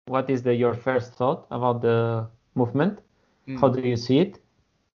 what is your first thought about the movement? How do you see it?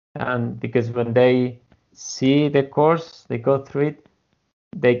 And because when they see the course, they go through it,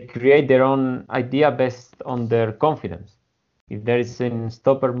 they create their own idea based on their confidence. If there is a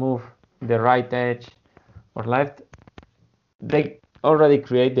stopper move, the right edge or left, they already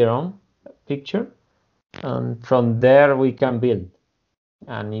create their own picture. And from there we can build.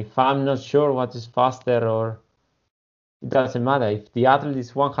 And if I'm not sure what is faster, or it doesn't matter, if the athlete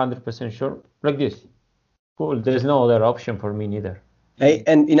is 100% sure, like this, cool, there's no other option for me neither. Hey,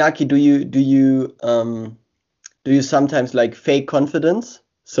 and Inaki, do you sometimes like fake confidence?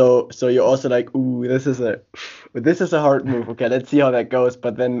 So you're also like, ooh, this is a hard move. Okay, let's see how that goes.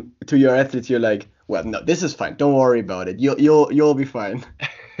 But then to your athletes, you're like, well, no, this is fine. Don't worry about it. You'll be fine.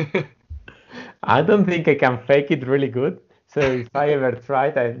 I don't think I can fake it really good. So if I ever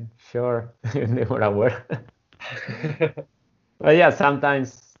tried, I'm sure they were aware. But yeah,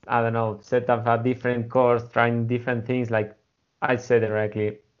 sometimes, I don't know, set up a different course, trying different things. Like I said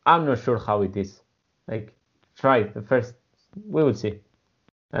directly, I'm not sure how it is. Like, try the first, we will see.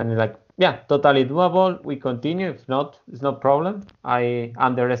 And like, yeah, totally doable. We continue. If not, it's no problem. I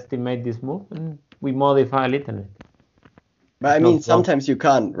underestimate this move and we modify a little bit. But I mean, sometimes you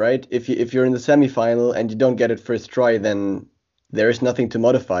can't, right? If you're in the semifinal and you don't get it first try, then there is nothing to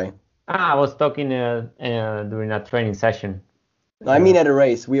modify. I was talking during a training session. No, I mean at a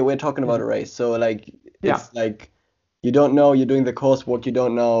race. We're talking about a race. So like, it's like you don't know, you're doing the coursework, you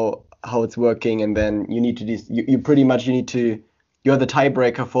don't know how it's working, and then you need to you're the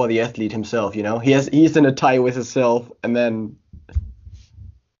tiebreaker for the athlete himself. You know, he's in a tie with himself, and then.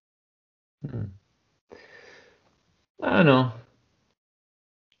 I don't know.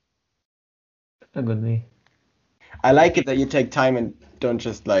 That could be. I like it that you take time and don't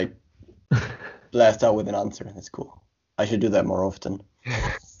just like blast out with an answer. That's cool. I should do that more often.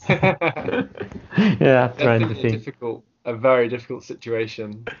 Yeah, trying to think. A very difficult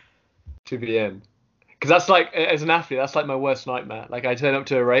situation to be in. Because that's like, as an athlete, that's like my worst nightmare. Like I turn up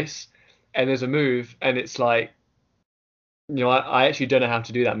to a race and there's a move and it's like, you know, I actually don't know how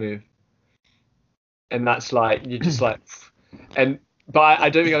to do that move. And that's like, you're just like, but I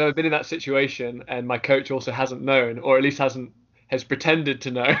don't think I've ever been in that situation, and my coach also hasn't known, or at least has pretended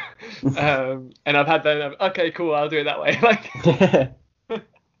to know. And I've had that, okay, cool, I'll do it that way. Like,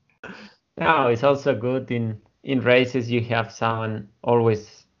 no, it's also good in races. You have someone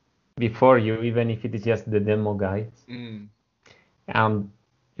always before you, even if it is just the demo guy. And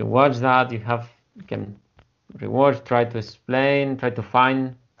you watch that. You can rewatch, try to explain, try to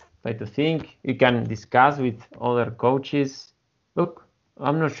find. Try to think. You can discuss with other coaches. Look,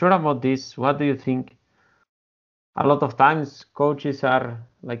 I'm not sure about this. What do you think? A lot of times coaches are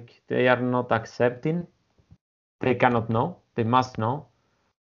like, they are not accepting. They cannot know. They must know.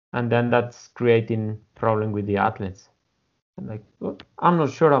 And then that's creating problem with the athletes. Like, look, I'm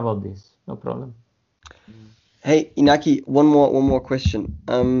not sure about this. No problem. Hey, Inaki, one more question.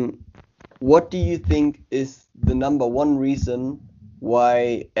 What do you think is the number one reason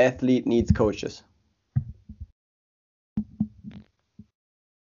why athlete needs coaches?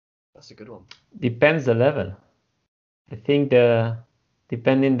 That's a good one. Depends the level. I think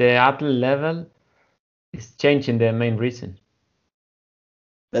depending the athlete level is changing the main reason.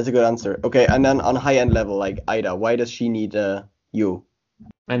 That's a good answer. Okay, and then on high end level, like Ida, why does she need you?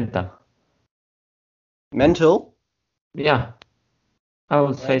 Mental. Mental? Yeah, I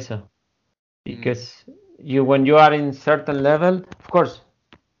would say so. Because when you are in certain level, of course,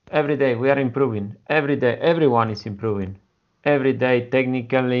 every day we are improving. Every day, everyone is improving. Every day,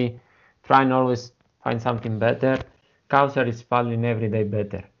 technically, trying always find something better. Kauser is paddling every day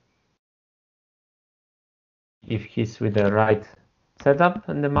better. If he's with the right setup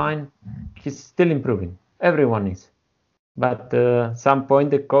and the mind, he's still improving. Everyone is. But at some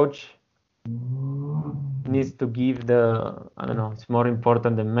point, the coach needs to give I don't know, it's more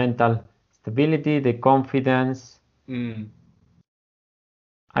important, the mental stability, the confidence.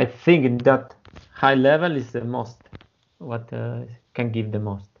 I think in that high level is the most, what can give the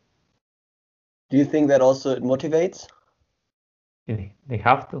most. Do you think that also it motivates? They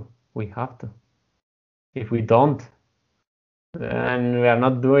have to. We have to. If we don't, then we are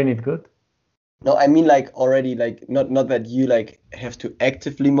not doing it good. No, I mean like already, like not that you like have to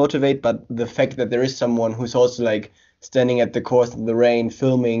actively motivate, but the fact that there is someone who's also like standing at the course in the rain,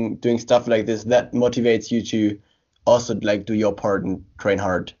 filming, doing stuff like this, that motivates you to also like do your part and train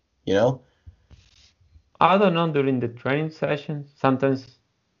hard, you know? I don't know, during the training session, sometimes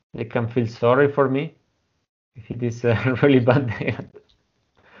they can feel sorry for me if it is a really bad day.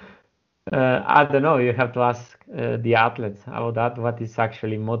 I don't know, you have to ask the athletes about that, what is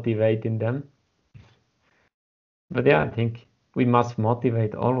actually motivating them. But yeah, I think we must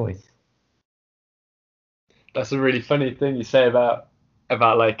motivate always. That's a really funny thing you say about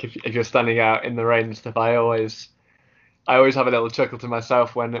like if you're standing out in the rain and stuff. I always have a little chuckle to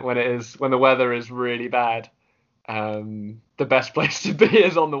myself when the weather is really bad. The best place to be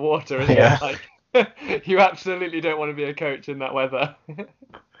is on the water, isn't Yeah. it? Like you absolutely don't want to be a coach in that weather.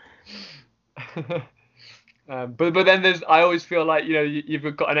 But then I always feel like, you know,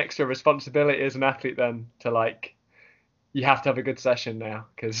 you've got an extra responsibility as an athlete then to like, you have to have a good session now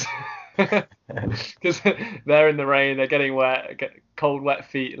because they're in the rain, they're getting wet, cold, wet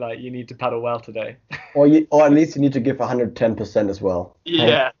feet. Like you need to paddle well today. Or at least you need to give 110% as well.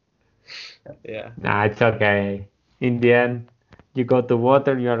 Yeah. Yeah. Nah, it's okay. In the end, you go to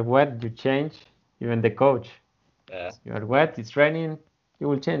water, you are wet, you change. Even the coach. Yeah. You are wet, it's raining, you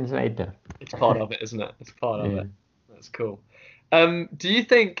will change later. It's part of it, isn't it? It's part of Yeah. it. That's cool. Do you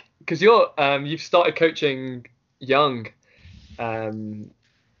think, because you've started coaching young, I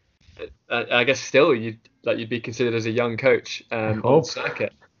guess still you'd be considered as a young coach on the hope.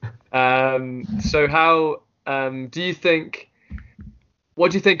 circuit. So how do you think? What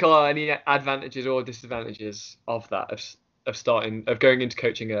do you think are any advantages or disadvantages of that of going into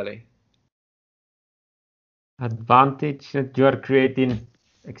coaching early? Advantage that you are creating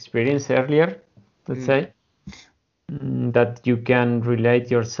experience earlier, let's say, that you can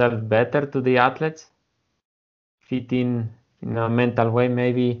relate yourself better to the athletes, fit in a mental way,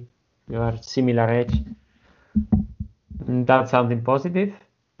 maybe you are similar age. That's something positive.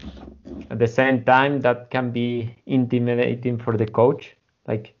 At the same time, that can be intimidating for the coach,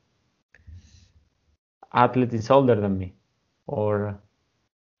 like athlete is older than me, or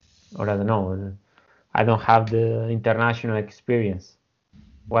I don't know, I don't have the international experience.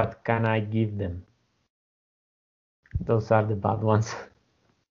 What can I give them? Those are the bad ones.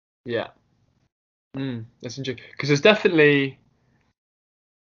 Yeah. That's interesting because there's definitely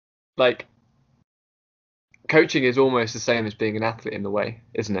like coaching is almost the same as being an athlete in the way,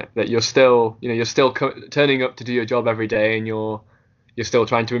 isn't it? That you're still turning up to do your job every day, and you're still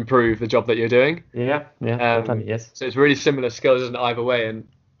trying to improve the job that you're doing. Yeah, totally, yes. So it's really similar skills, isn't it, either way? And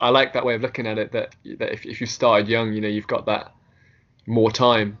I like that way of looking at it. That if you started young, you know, you've got that more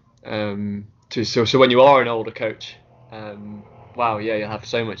time. So when you are an older coach, wow, yeah, you'll have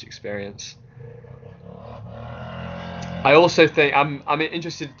so much experience. I also think I'm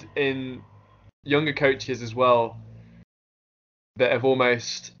interested in younger coaches as well that have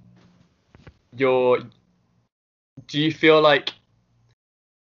almost do you feel like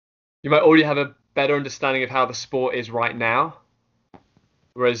you might already have a better understanding of how the sport is right now,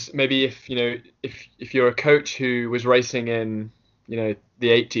 whereas maybe if you're a coach who was racing in the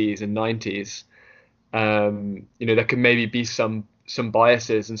 80s and 90s, there can maybe be some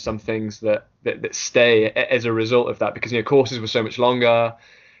biases and some things that stay as a result of that, because courses were so much longer,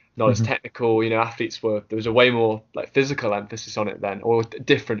 not as technical. Athletes there was a way more like physical emphasis on it then, or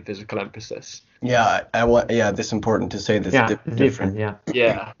different physical emphasis. Yeah, this is important to say this. Yeah, different. Yeah.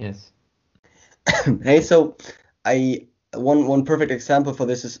 Yes. Hey, so one perfect example for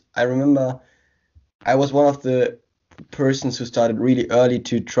this is, I remember I was one of the persons who started really early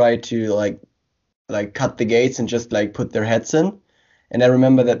to try to like cut the gates and just like put their heads in. And I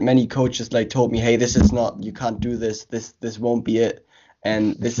remember that many coaches like told me, hey, this is not, you can't do this won't be it,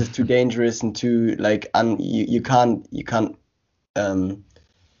 and this is too dangerous and too like you can't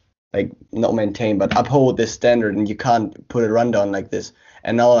like not maintain but uphold this standard, and you can't put a rundown like this.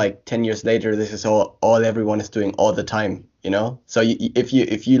 And now like 10 years later, this is all everyone is doing all the time, so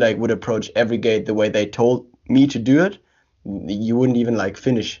if you like would approach every gate the way they told me to do it, you wouldn't even like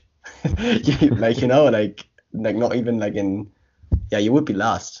finish. Like not even like you would be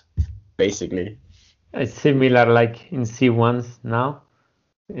last basically. It's similar like in C1s now.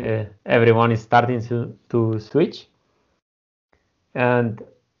 Everyone is starting to switch, and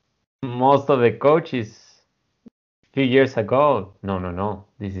most of the coaches a few years ago, no,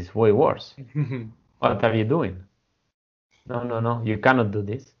 this is way worse. What are you doing? No, you cannot do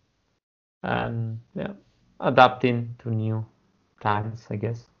this. And adapting to new times, I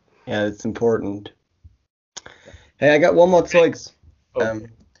guess. Yeah, it's important. Hey, I got one more Zeugs.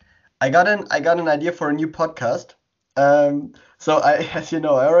 I got an idea for a new podcast. So as you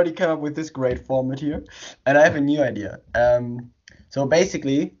know, I already came up with this great format here, and I have a new idea. So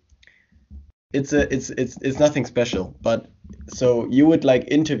basically, it's nothing special, but so you would like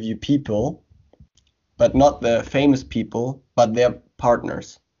interview people, but not the famous people, but their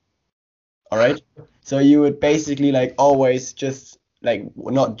partners. All right. So you would basically like always just like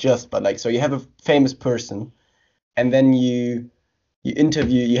not just, but like so you have a famous person, and then you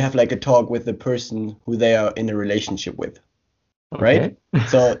interview, you have like a talk with the person who they are in a relationship with, right? Okay.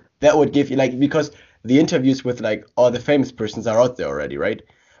 So that would give you like because the interviews with like all the famous persons are out there already, right?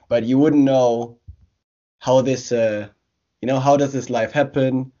 But you wouldn't know how this how does this life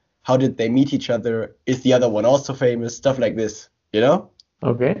happen? How did they meet each other? Is the other one also famous? Stuff like this, you know?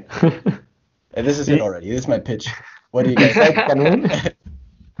 Okay. And this is it already. This is my pitch. What do you guys Inside think? Canoeing?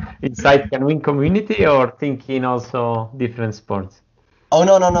 Inside canoeing community or thinking also different sports? Oh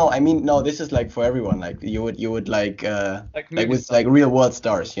no. I mean no, this is like for everyone. Like you would Like like movie with stars. like real world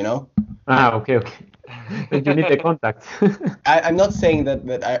stars, you know? Okay. Then you need the contacts. I'm not saying that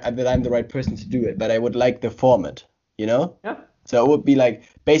I'm the right person to do it, but I would like the format, you know? Yeah. So it would be like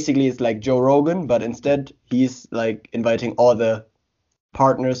basically it's like Joe Rogan, but instead he's like inviting all the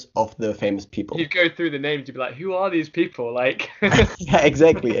partners of the famous people. You'd go through the names, you'd be like, who are these people? Like, Yeah,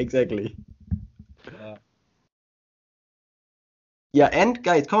 exactly. yeah. Yeah, and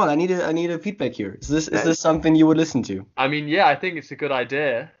guys, come on, I need a feedback here. Is Yeah. this something you would listen to? I mean, yeah, I think it's a good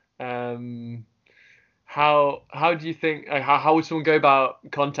idea. How do you think? How would someone go about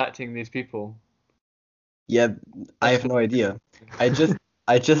contacting these people? Yeah, I have no idea. I just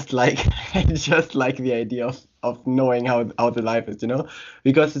I just like I just like the idea of knowing how the life is, you know?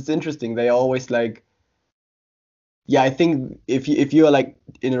 Because it's interesting. They always like yeah, I think if you are like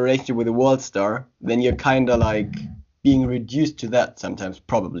in a relationship with a world star, then you're kind of like being reduced to that sometimes,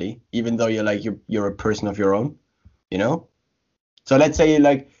 probably, even though you're a person of your own, you know? So let's say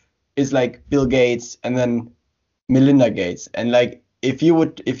like it's like Bill Gates and then Melinda Gates, and like if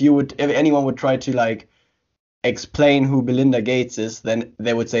anyone would try to like explain who Melinda Gates is, then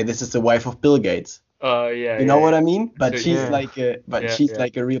they would say this is the wife of Bill Gates. Oh, yeah, You know yeah, what yeah. I mean? But So, she's Yeah. like a yeah, she's yeah.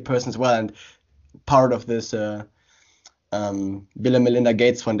 like a real person as well, and part of this Bill and Melinda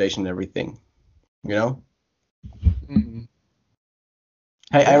Gates Foundation and everything. You know? Mm.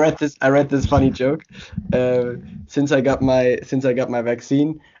 Hey, I Yeah. read this funny joke. Since I got my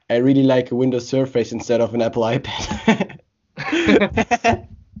vaccine, I really like a Windows Surface instead of an Apple iPad.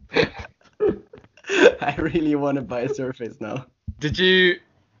 I really want to buy a Surface now. Did you?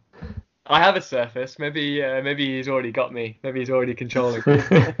 I have a Surface. Maybe he's already got me. Maybe he's already controlling.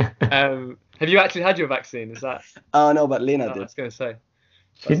 Have you actually had your vaccine? Is that? Oh no, but Lena Oh, I did. was gonna say.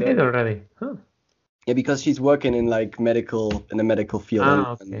 She That's did it. already. Huh. Yeah, because she's working in like in the medical field,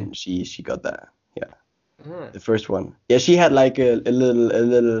 Okay. and she got that. Yeah, Ah. the first one. Yeah, she had like a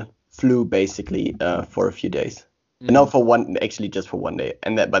little flu basically for a few days. No, for one actually just for one day,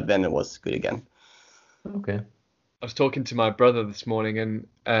 but then it was good again. Okay. I was talking to my brother this morning, and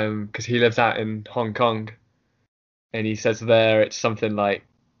because he lives out in Hong Kong, and he says there it's something like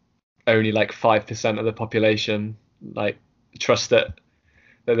only like 5% of the population like trust that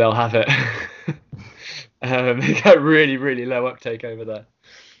they'll have it. They get really, really low uptake over there.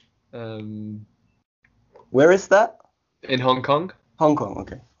 Where is that? In Hong Kong, Hong Kong.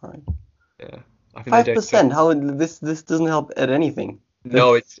 Okay, all right. yeah, I think they don't. 5%. How this doesn't help at anything.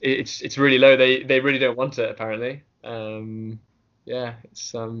 No, it's really low. They really don't want it apparently. Yeah,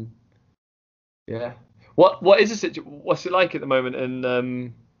 it's yeah. What is the what's it like at the moment?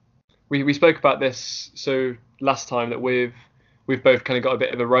 And we spoke about this so last time that we've both kind of got a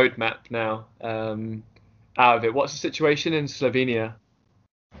bit of a roadmap now out of it. What's the situation in Slovenia?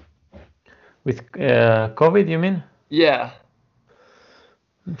 With COVID, you mean? Yeah,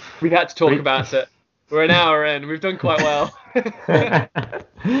 we've had to talk Pretty- about it. We're an hour in. We've done quite well.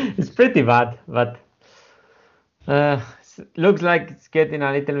 It's pretty bad, but looks like it's getting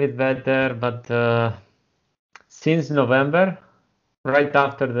a little bit better. But since November, right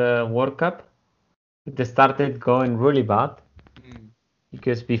after the World Cup, it started going really bad.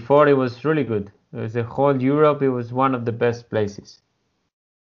 Because before it was really good. It was the whole Europe. It was one of the best places.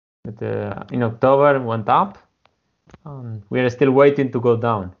 But in October, it went up. We are still waiting to go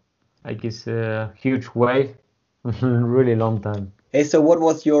down. Like it's a huge wave, really long time. Hey, so what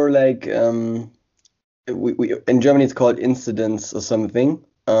was your like we in Germany it's called incidence or something.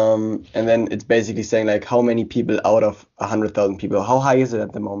 And then it's basically saying like how many people out of 100,000 people. How high is it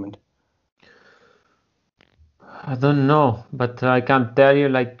at the moment? I don't know, but I can tell you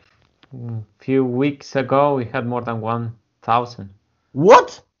like a few weeks ago we had more than 1,000.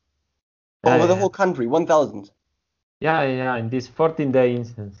 What? Yeah, Over the yeah. whole country, 1,000. Yeah. In this 14-day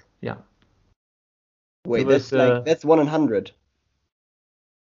instance. Yeah. Wait, It was, that's 1 in 100.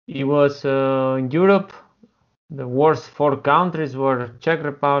 It was in Europe. The worst 4 countries were Czech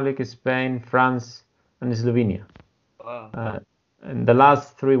Republic, Spain, France, and Slovenia. Wow. In the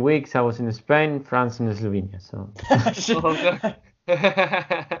last 3 weeks, I was in Spain, France, and Slovenia. So Oh, no.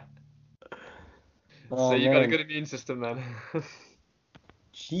 Oh, So you've got a man. good immune system then.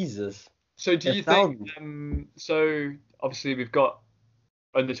 Jesus. So do you think, so obviously we've got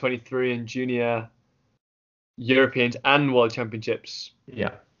under 23 and junior Europeans and World Championships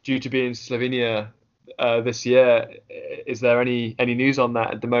yeah. due to be in Slovenia this year. Is there any news on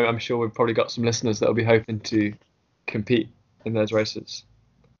that at the moment? I'm sure we've probably got some listeners that will be hoping to compete in those races.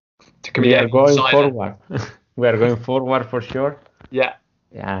 We are going forward. We are going forward for sure. Yeah.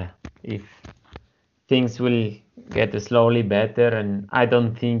 Yeah. If things will get slowly better, and I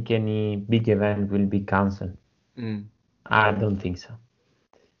don't think any big event will be cancelled. I don't think so.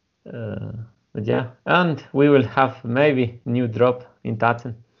 But yeah, and we will have maybe new drop in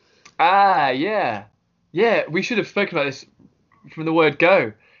Tatsen. Yeah. We should have spoken about this from the word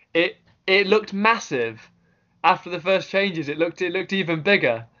go. It looked massive. After the first changes, it looked even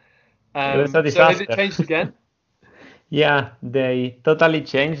bigger. It was a So disaster. has it changed again? Yeah, they totally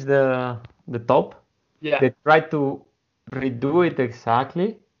changed the top. Yeah. They tried to redo it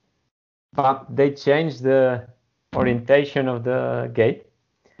exactly, but they changed the orientation of the gate.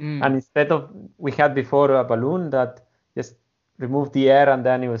 And instead of, we had before a balloon that just removed the air and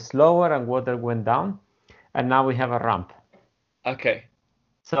then it was slower and water went down. And now we have a ramp. Okay.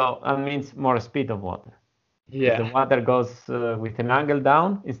 So that means more speed of water. Yeah. The water goes with an angle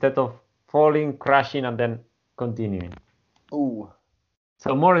down instead of falling, crashing, and then continuing. Ooh.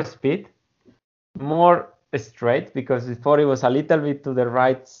 So more speed, more straight, because before it was a little bit to the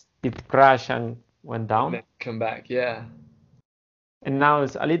right, it crashed and went down. And then come back, yeah. And now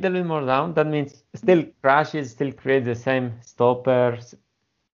it's a little bit more down. That means still crashes, still creates the same stoppers,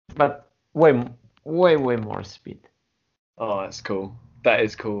 but way more speed. Oh, that's cool. That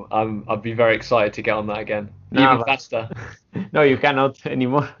is cool. I'd be very excited to get on that again. No, Even faster. No, you cannot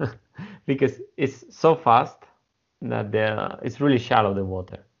anymore because it's so fast that it's really shallow, the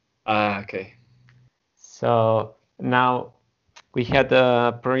water. Okay. So now we had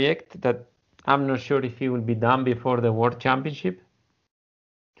a project that I'm not sure if it will be done before the World Championship,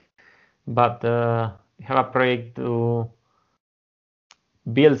 but we have a project to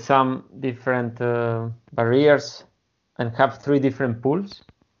build some different barriers and have 3 different pools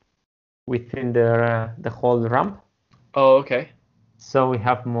within the whole ramp. Oh, okay. So we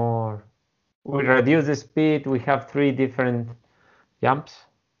have more. We reduce the speed. We have 3 different jumps.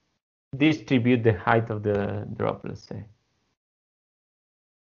 Distribute the height of the drop, let's say.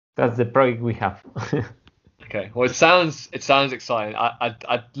 That's the project we have. Okay. Well, it sounds exciting.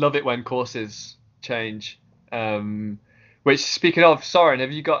 I love it when courses change. Which, speaking of, Soren,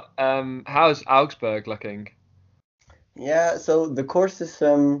 have you got how's Augsburg looking? Yeah, so the course is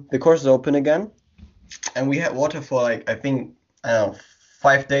open again, and we had water for like I don't know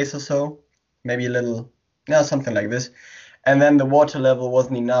 5 days or so, maybe a little, something like this, and then the water level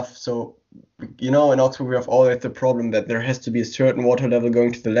wasn't enough. So in Augsburg we have always the problem that there has to be a certain water level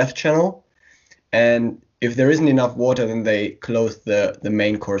going to the left channel, and if there isn't enough water, then they close the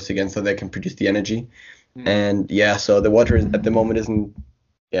main course again so they can produce the energy. And so the water at the moment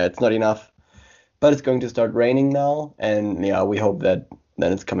it's not enough. But it's going to start raining now, and we hope that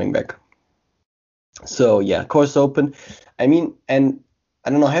then it's coming back. So course open. I mean, and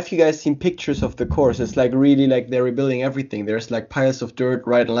I don't know, have you guys seen pictures of the course? It's like really like they're rebuilding everything. There's like piles of dirt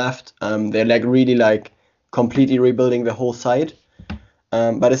right and left. They're like really like completely rebuilding the whole site.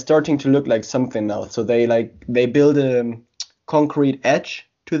 But it's starting to look like something now. So they build a concrete edge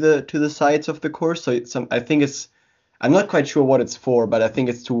to the sides of the course. So I think I'm not quite sure what it's for, but I think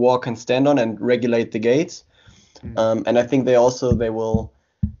it's to walk and stand on and regulate the gates. And I think they will,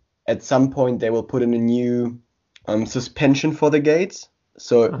 at some point, they will put in a new suspension for the gates.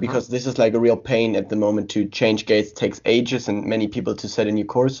 So because this is like a real pain at the moment to change gates, takes ages and many people to set a new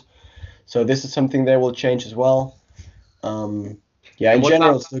course. So this is something they will change as well. In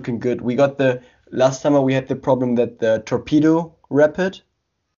general, it's looking good. We got last summer we had the problem that the torpedo rapid,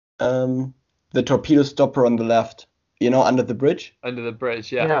 the torpedo stopper on the left, under the bridge. Under the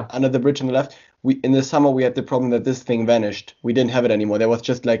bridge, yeah. Under the bridge on the left. In the summer we had the problem that this thing vanished. We didn't have it anymore. There was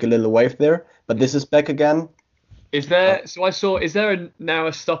just like a little wave there, but this is back again. Is there? So I saw. Is there now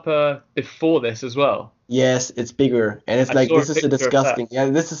a stopper before this as well? Yes, it's bigger, and it's like this is a disgusting. Yeah,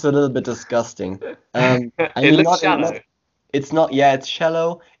 this is a little bit disgusting. I mean, looks shallow. It's not. Yeah, it's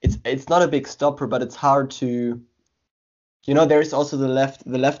shallow. It's not a big stopper, but it's hard to You know, there's also the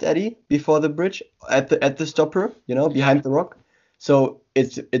left eddy before the bridge at the stopper, you know, behind the rock. So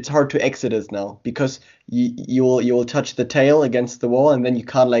it's hard to exit it now because you will touch the tail against the wall and then you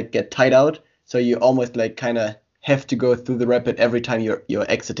can't like get tied out. So you almost like kind of have to go through the rapid every time you're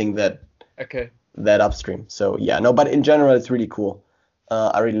exiting that upstream. So yeah, no, but in general it's really cool.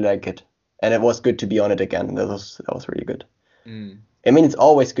 I really like it, and it was good to be on it again. That was really good. I mean, it's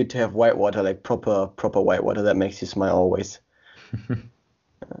always good to have whitewater, like proper whitewater that makes you smile always.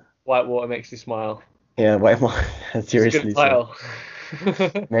 Whitewater makes you smile. Yeah, whitewater. Seriously. It's a good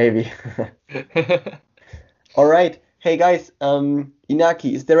so. Maybe. All right. Hey guys,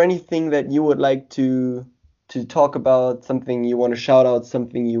 Inaki, is there anything that you would like to talk about? Something you want to shout out?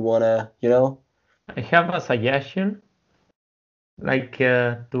 Something you want to, you know? I have a suggestion, like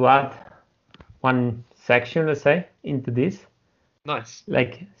to add one section, let's say, into this. Nice.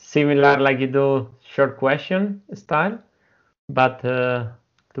 Like similar, like you do short question style, but to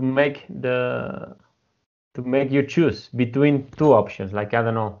make you choose between two options, like I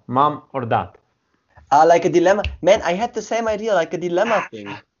don't know, mom or dad. Like a dilemma. Man, I had the same idea, like a dilemma thing.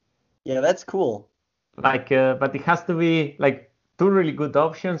 Yeah, that's cool. Like, but it has to be like two really good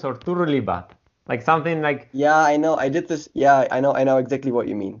options or two really bad. Like something like. Yeah, I know. I did this. Yeah, I know exactly what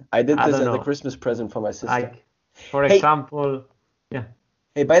you mean. I did this as a know. Christmas present for my sister. Like, for example, yeah.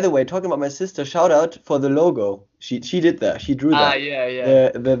 Hey, by the way, talking about my sister, shout out for the logo. She did that. She drew that.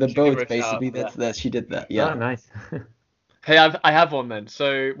 Yeah. The boat basically. That's that. She did that. Yeah. Oh, nice. Hey, I have one then.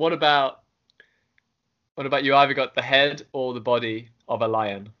 So what about you either got the head or the body of a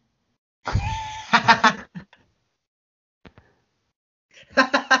lion?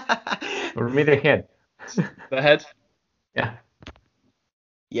 For me, the head. The head? Yeah.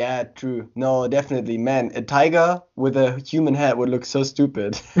 Yeah, true. No, definitely, man. A tiger with a human head would look so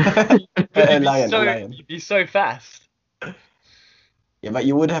stupid. A lion. You'd be so fast. Yeah, but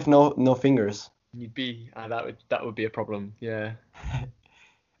you would have no fingers. You'd be that would be a problem. Yeah.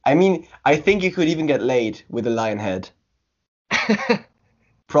 I mean, I think you could even get laid with a lion head.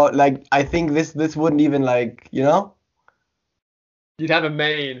 I think this wouldn't even like, you know? You'd have a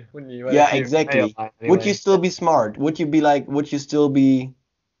mane, wouldn't you? Yeah, exactly. Anyway. Would you still be smart? Would you still be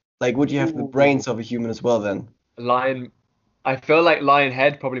like, would you have the brains of a human as well then? Lion. I feel like lion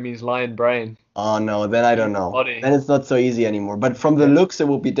head probably means lion brain. Oh no, then I don't know. Body. Then it's not so easy anymore. But from the looks, it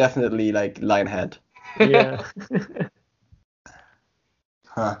will be definitely like lion head. Yeah.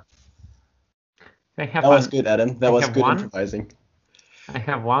 Huh. That was good, Adam. That was good improvising. I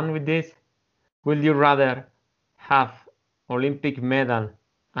have one with this. Will you rather have Olympic medal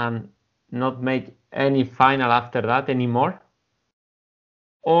and not make any final after that anymore,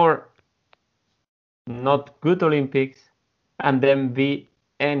 or not good Olympics and then be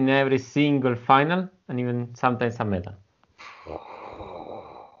in every single final and even sometimes a medal?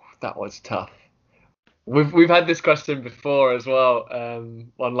 That was tough. We've had this question before as well,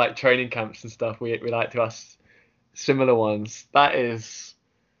 on like training camps and stuff. We like to ask similar ones. That is.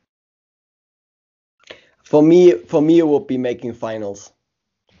 For me, it would be making finals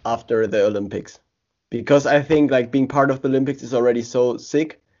after the Olympics, because I think like being part of the Olympics is already so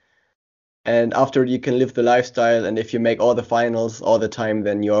sick, and after you can live the lifestyle, and if you make all the finals all the time,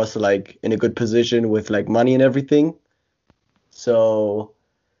 then you're also like in a good position with like money and everything. So,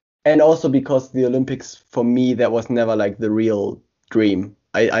 and also because the Olympics for me, that was never like the real dream.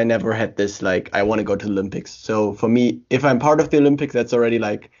 I never had this like I want to go to the Olympics. So for me, if I'm part of the Olympics, that's already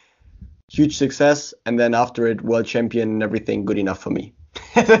like huge success, and then after it, world champion and everything, good enough for me.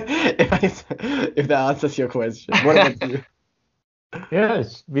 if that answers your question. What about you?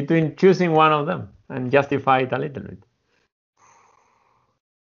 Yes, between choosing one of them and justify it a little bit.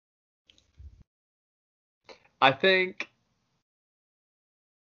 I think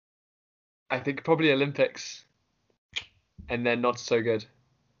probably Olympics, and then not so good.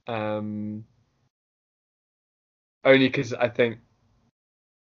 Only because I think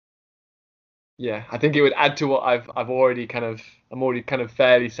it would add to what I'm already kind of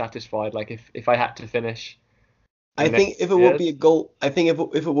fairly satisfied. Like if I had to finish. I think if it would be a gold, if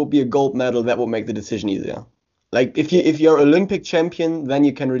it would be a gold medal, that would make the decision easier. Like if you're Olympic champion, then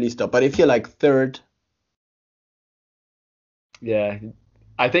you can really stop. But if you're like third. Yeah,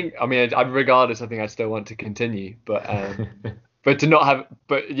 regardless, I think I still want to continue. But But to not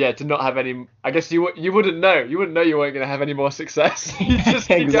have any. I guess you wouldn't know. You wouldn't know you weren't going to have any more success. You just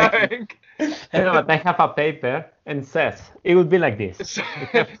keep Exactly. going. No, but I have a paper and says it would be like this.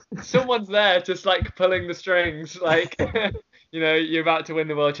 So, someone's there just like pulling the strings, like you're about to win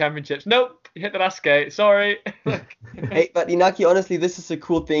the world championships. Nope, you hit the last gate. Sorry. Hey, but Inaki, honestly, this is a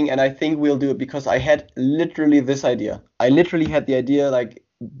cool thing, and I think we'll do it because I had literally this idea. I literally had the idea, like,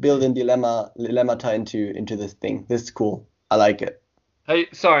 build in Dilemmata into this thing. This is cool. I like it. Hey,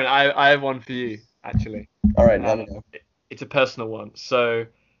 Soren, I have one for you actually. All right, let me know. It's a personal one. So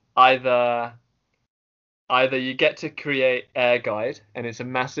either you get to create Air Guide and it's a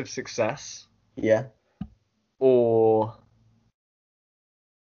massive success, Yeah. or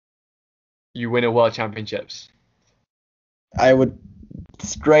you win a world championships. I would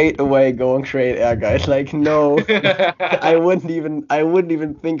straight away go and create Air Guide. Like, no, I wouldn't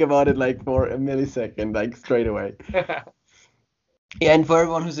even think about it like for a millisecond, like straight away. Yeah, and for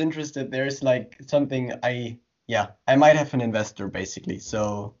everyone who's interested, there's like something I might have an investor basically.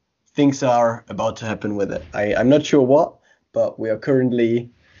 So things are about to happen with it. I'm not sure what, but we are currently,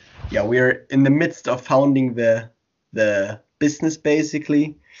 we're in the midst of founding the business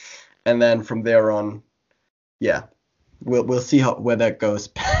basically, and then from there on, we'll see where that goes.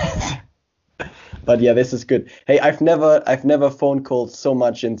 But yeah, this is good. Hey, I've never phone called so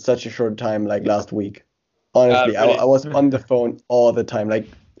much in such a short time like last week. Honestly, Really? I was on the phone all the time, like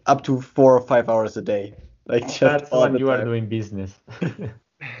up to 4 or 5 hours a day. Like just That's all when the you are time. doing business.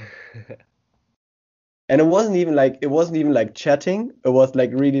 And it wasn't even like chatting. It was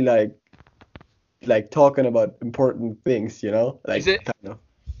like really like talking about important things, like Is it- kind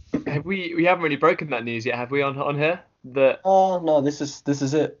of. we haven't really broken that news yet, have we, on here? That Oh no, this is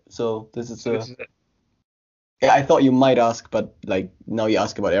it. So this is this is it. yeah, I thought you might ask, but like now you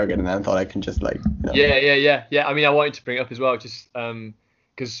ask about Airgun, and I thought I can just like Yeah. I mean, I wanted to bring it up as well, just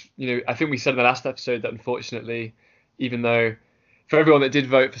because I think we said in the last episode that unfortunately, even though for everyone that did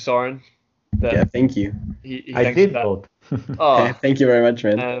vote for Soren, that yeah, thank you. he I thinks did that- vote. Oh, Thank you very much,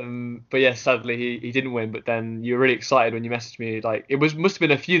 man. but yeah, sadly he didn't win. But then you were really excited when you messaged me. Like must have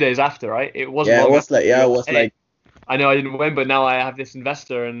been a few days after, right? It wasn't. Yeah, it long was after. like You it were was "Hey, like I know I didn't win, but now I have this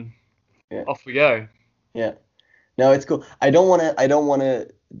investor, and Yeah. off we go. yeah. No, it's cool. I don't wanna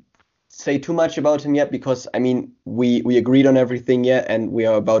say too much about him yet because I mean we agreed on everything yet, and we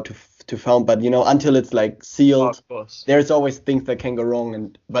are about to found. But until it's like Oh, sealed, of course. there's always things that can go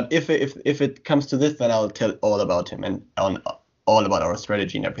wrong. But if it comes to this, then I'll tell all about him and all about our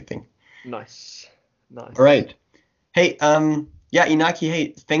strategy and everything. Nice. All right. Hey, Inaki,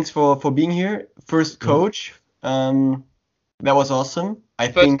 hey, thanks for being here. First coach. That was awesome. I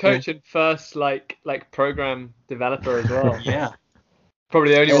First think coach and first like program developer as well. yeah.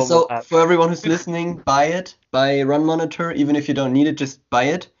 Probably the only one. So we'll have. for everyone who's listening, buy it. Buy Run Monitor, even if you don't need it, just buy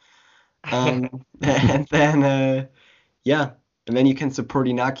it. And then and then you can support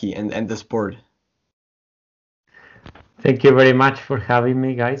Inaki and the sport. Thank you very much for having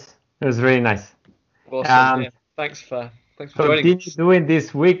me, guys. It was really nice. Awesome. Yeah. Thanks for joining Continue us. doing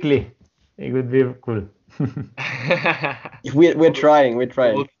this weekly. It would be cool. We're trying. We're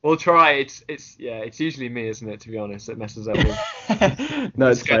trying. We'll try. It's usually me, isn't it? To be honest, it messes up with No,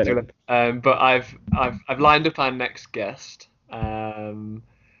 it's schedule. fine. But I've lined up our next guest.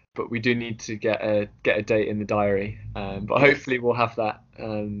 But we do need to get a date in the diary. But hopefully we'll have that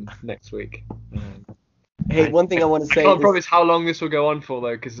next week. Hey, one thing I want to I say can't is, promise how long this will go on for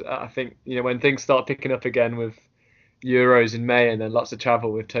though, because I think when things start picking up again with Euros in May and then lots of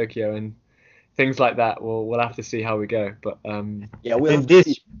travel with Tokyo and things like that, we'll have to see how we go. But yeah, we'll have to this,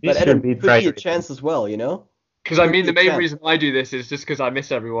 see. this But Adam, should be could be a priority. chance as well, because I mean the main Yeah. reason I do this is just because I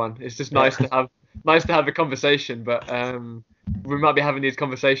miss everyone. It's just nice to have a conversation, but we might be having these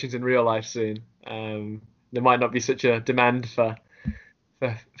conversations in real life soon. There might not be such a demand for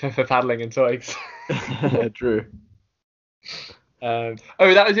paddling and toys. True. That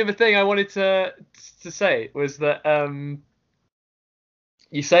was the other thing I wanted to say was that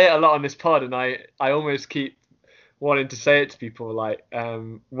you say it a lot on this pod, and I almost keep wanting to say it to people, like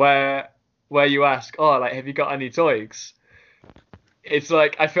where you ask, oh, like, have you got any toys? It's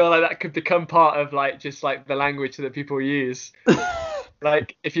like I feel like that could become part of like just like the language that people use.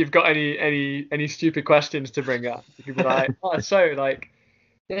 Like if you've got any stupid questions to bring up, you could be like, oh, so like,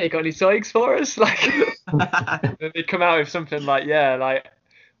 yeah, you got any toys for us? Like, then they come out with something like, yeah, like,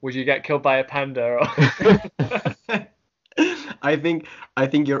 would you get killed by a panda? Or I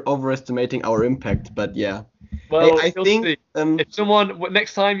think you're overestimating our impact, but yeah. well, Hey, I you'll think see. If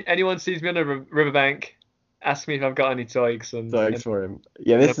next time anyone sees me on a riverbank, ask me if I've got any toys. thanks for him.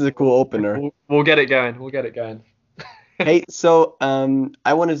 Yeah, this is a cool opener. We'll get it going. We'll get it going. Hey, so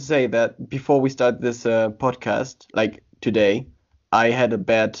I wanted to say that before we start this podcast, like today, I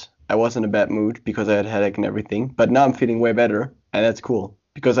was in a bad mood because I had a headache and everything, but now I'm feeling way better, and that's cool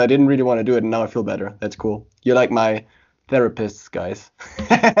because I didn't really want to do it, and now I feel better. That's cool. You're like my therapists, guys.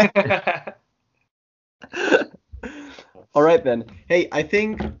 All right then. Hey, I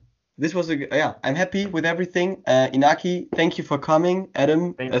think this was yeah. I'm happy with everything. Inaki, thank you for coming.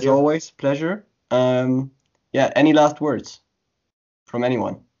 Adam, Thank as you. always, pleasure. Yeah. Any last words from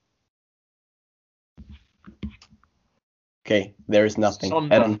anyone? Okay, there is nothing.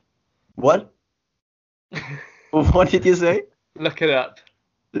 Sonda. Adam, what? What did you say? Look it up.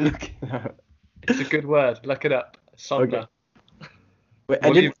 Look. It's a good word. Look it up. Sonda. Wait,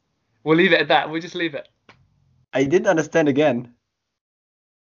 We'll leave it at that. We'll just leave it. I didn't understand again.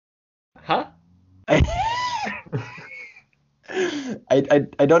 Huh? I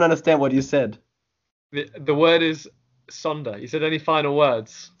don't understand what you said. The word is Sonda. You said any final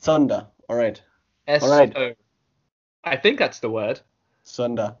words? Sonda. All right. S-O. I think that's the word.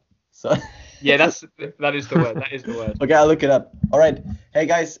 Sonda. So. Yeah, that is the word. That is the word. Okay, I'll look it up. All right. Hey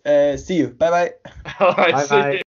guys, see you. Bye bye. All right. Bye See bye. you.